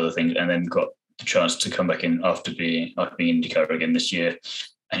several other things, and then got the chance to come back in after being IndyCar again this year.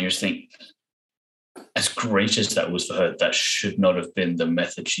 And you just think, as great as that was for her, that should not have been the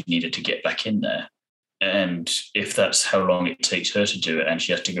method she needed to get back in there. And if that's how long it takes her to do it, and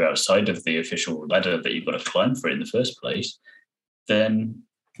she has to go outside of the official ladder that you've got to climb for in the first place, then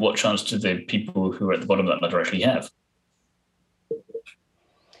what chance do the people who are at the bottom of that ladder actually have?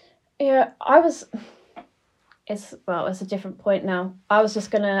 Yeah, it's a different point now. I was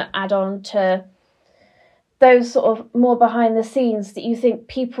just going to add on to those sort of more behind the scenes, that you think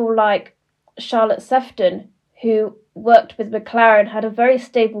people like Charlotte Sefton, who worked with McLaren, had a very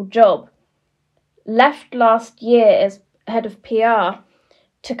stable job, left last year as head of PR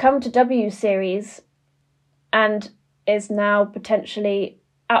to come to W Series, and is now potentially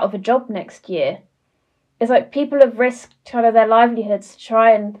out of a job next year. It's like people have risked kind of their livelihoods to try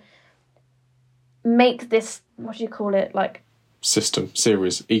and make this, what do you call it, like ecosystem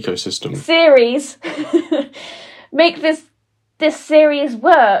series make this series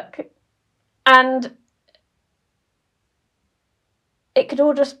work, and it could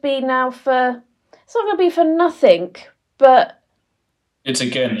all just be now it's not going to be for nothing, but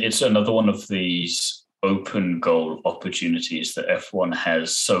it's another one of these open goal opportunities that F1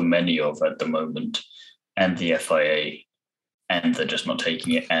 has so many of at the moment, and the FIA, and they're just not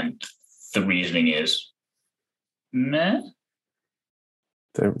taking it. And the reasoning is, nah.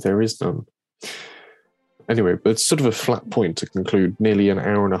 There is none. Anyway, but it's sort of a flat point to conclude nearly an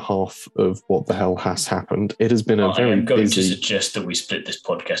hour and a half of what the hell has happened. It has been a very busy... I'm going to suggest that we split this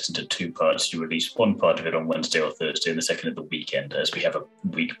podcast into 2 parts. You release one part of it on Wednesday or Thursday, and the second at the weekend, as we have a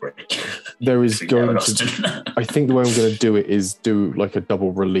week break. There is going to... I think the way I'm going to do it is do like a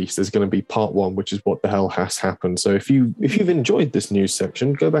double release. There's going to be part 1, which is what the hell has happened. So if you've enjoyed this news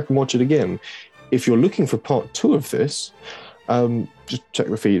section, go back and watch it again. If you're looking for part 2 of this, just check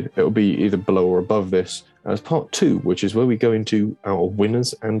the feed. It'll be either below or above this as part 2, which is where we go into our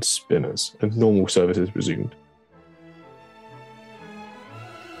winners and spinners, and normal services resumed.